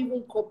now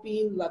even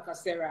copying La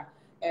Casera.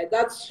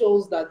 That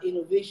shows that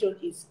innovation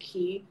is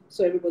key,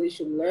 so everybody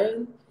should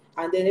learn.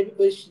 And then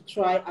everybody should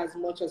try as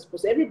much as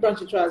possible. Every brand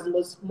should try as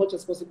much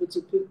as possible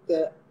to put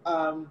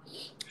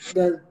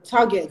the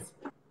target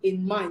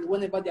in mind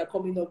whenever they're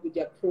coming up with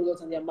their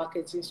products and their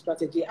marketing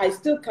strategy. I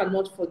still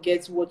cannot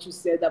forget what you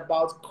said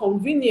about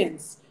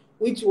convenience,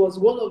 which was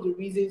one of the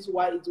reasons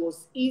why it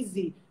was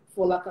easy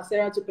for La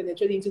Casera to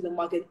penetrate into the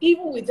market,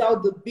 even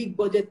without the big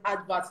budget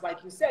adverts.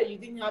 Like you said, you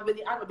didn't have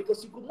any advert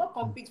because you could not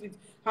compete with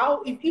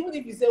even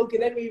if you say, okay,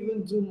 let me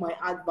even do my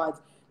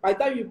advert. By the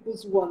time you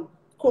put one,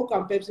 Coke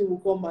and Pepsi will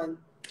come and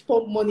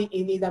pump money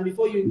in it, and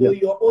before you know,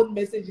 your own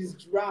message is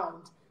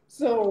drowned.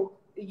 So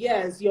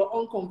yes, your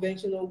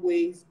unconventional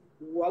ways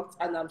worked,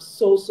 and I'm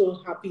so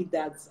happy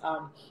that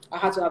I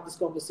had to have this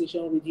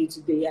conversation with you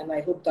today, and I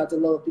hope that a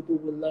lot of people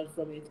will learn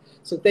from it.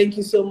 So thank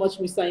you so much,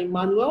 Mr.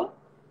 Emmanuel,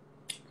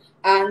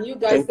 and you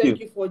guys, thank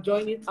you for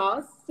joining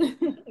us.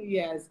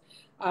 Yes.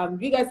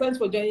 You guys, thanks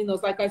for joining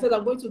us. Like I said,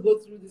 I'm going to go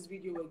through this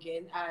video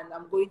again, and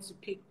I'm going to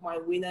pick my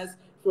winners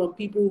from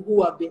people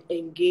who have been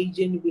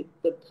engaging with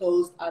the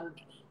post and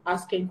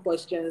asking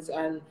questions,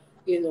 and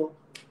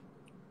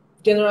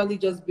generally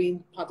just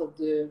being part of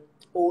the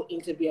whole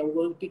interview. We're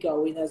going to pick our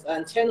winners,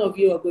 and 10 of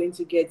you are going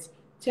to get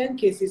 10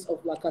 cases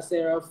of La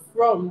Casera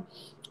from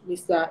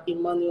Mr.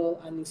 Emmanuel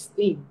and his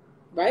team,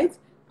 right?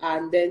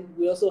 And then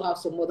we also have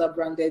some other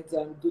branded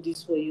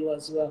goodies for you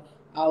as well.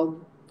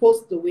 I'll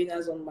post the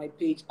winners on my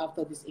page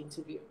after this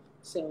interview.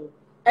 So,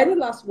 any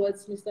last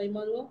words, Mr.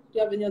 Emmanuel? Do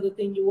you have any other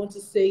thing you want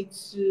to say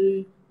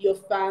to your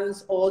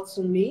fans or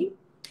to me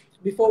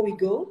before we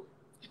go?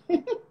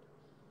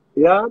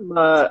 Yeah,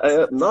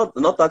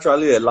 not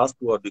actually a last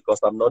word because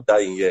I'm not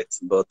dying yet,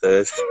 but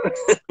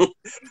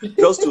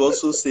just to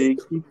also say,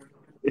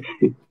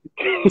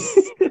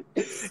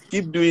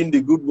 keep doing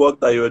the good work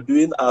that you're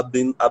doing. I've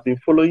been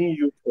following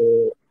you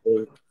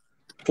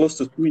close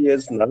to 2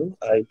 years now,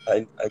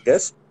 I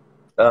guess.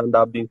 And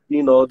I've been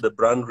seeing all the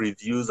brand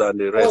reviews and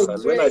the rest. Oh,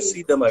 And when I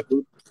see great. them,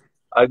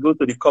 I go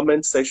to the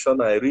comment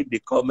section, I read the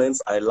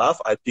comments, I laugh,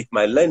 I pick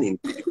my learning,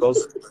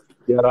 because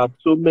there are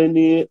so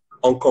many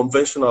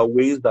unconventional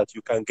ways that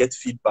you can get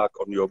feedback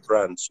on your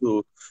brand.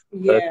 So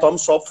Yeah.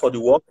 thumbs up for the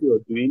work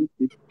you're doing.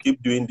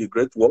 Keep doing the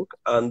great work.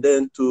 And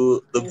then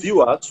to the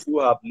viewers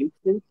who have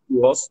listened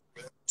to us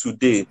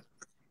today,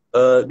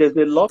 there's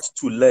a lot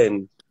to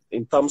learn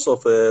in terms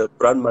of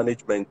brand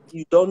management.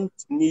 You don't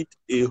need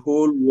a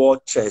whole war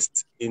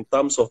chest in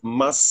terms of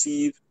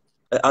massive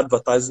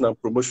advertising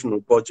and promotional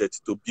budget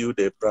to build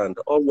a brand.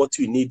 All what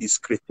you need is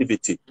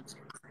creativity.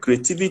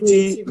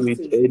 Creativity with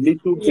a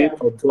little bit Yeah.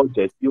 of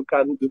budget, you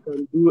can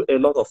do a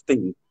lot of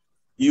things.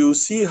 You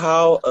see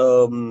how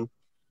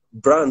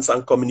brands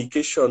and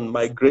communication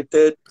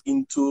migrated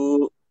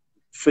into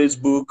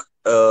Facebook,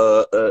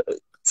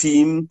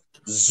 Team,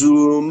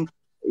 Zoom,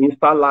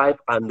 Insta Live,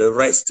 and the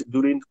rest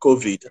during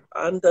COVID.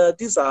 And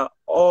these are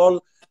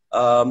all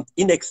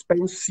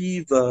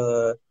inexpensive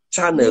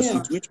channels Yeah.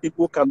 with which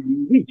people can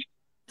be reached.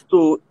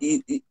 So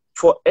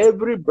for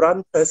every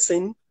brand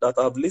person that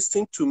have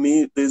listened to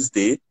me this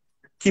day,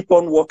 keep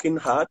on working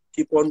hard,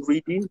 keep on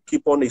reading,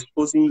 keep on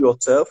exposing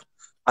yourself,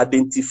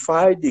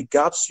 identify the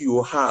gaps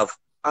you have,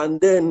 and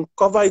then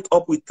cover it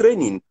up with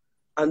training,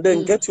 and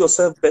then get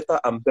yourself better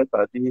and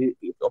better. The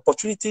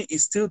opportunity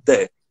is still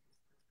there,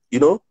 you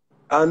know,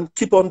 and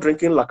keep on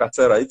drinking La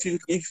Casera.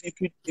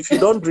 If you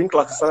don't drink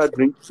La Casera,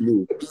 drink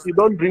Smooth. If you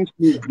don't drink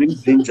Smooth, drink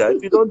ginger.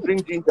 If you don't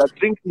drink ginger,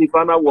 drink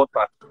Nirvana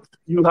water.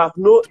 You have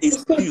no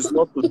excuse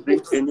not to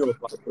drink any of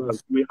our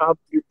brands. We have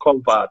you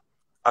covered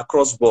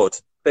across board.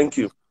 Thank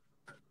you.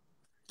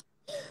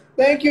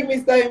 Thank you,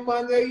 Mr.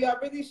 Emmanuel. You have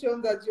really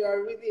shown that you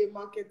are really a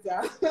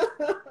marketer.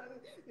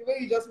 The way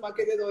you just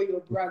marketed all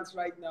your brands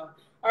right now.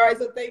 All right,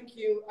 so thank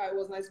you. It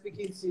was nice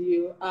speaking to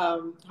you.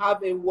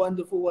 Have a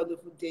wonderful,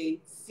 wonderful day.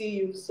 See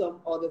you some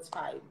other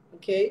time.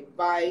 Okay,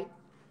 bye.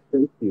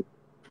 Thank you.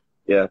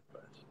 Yeah.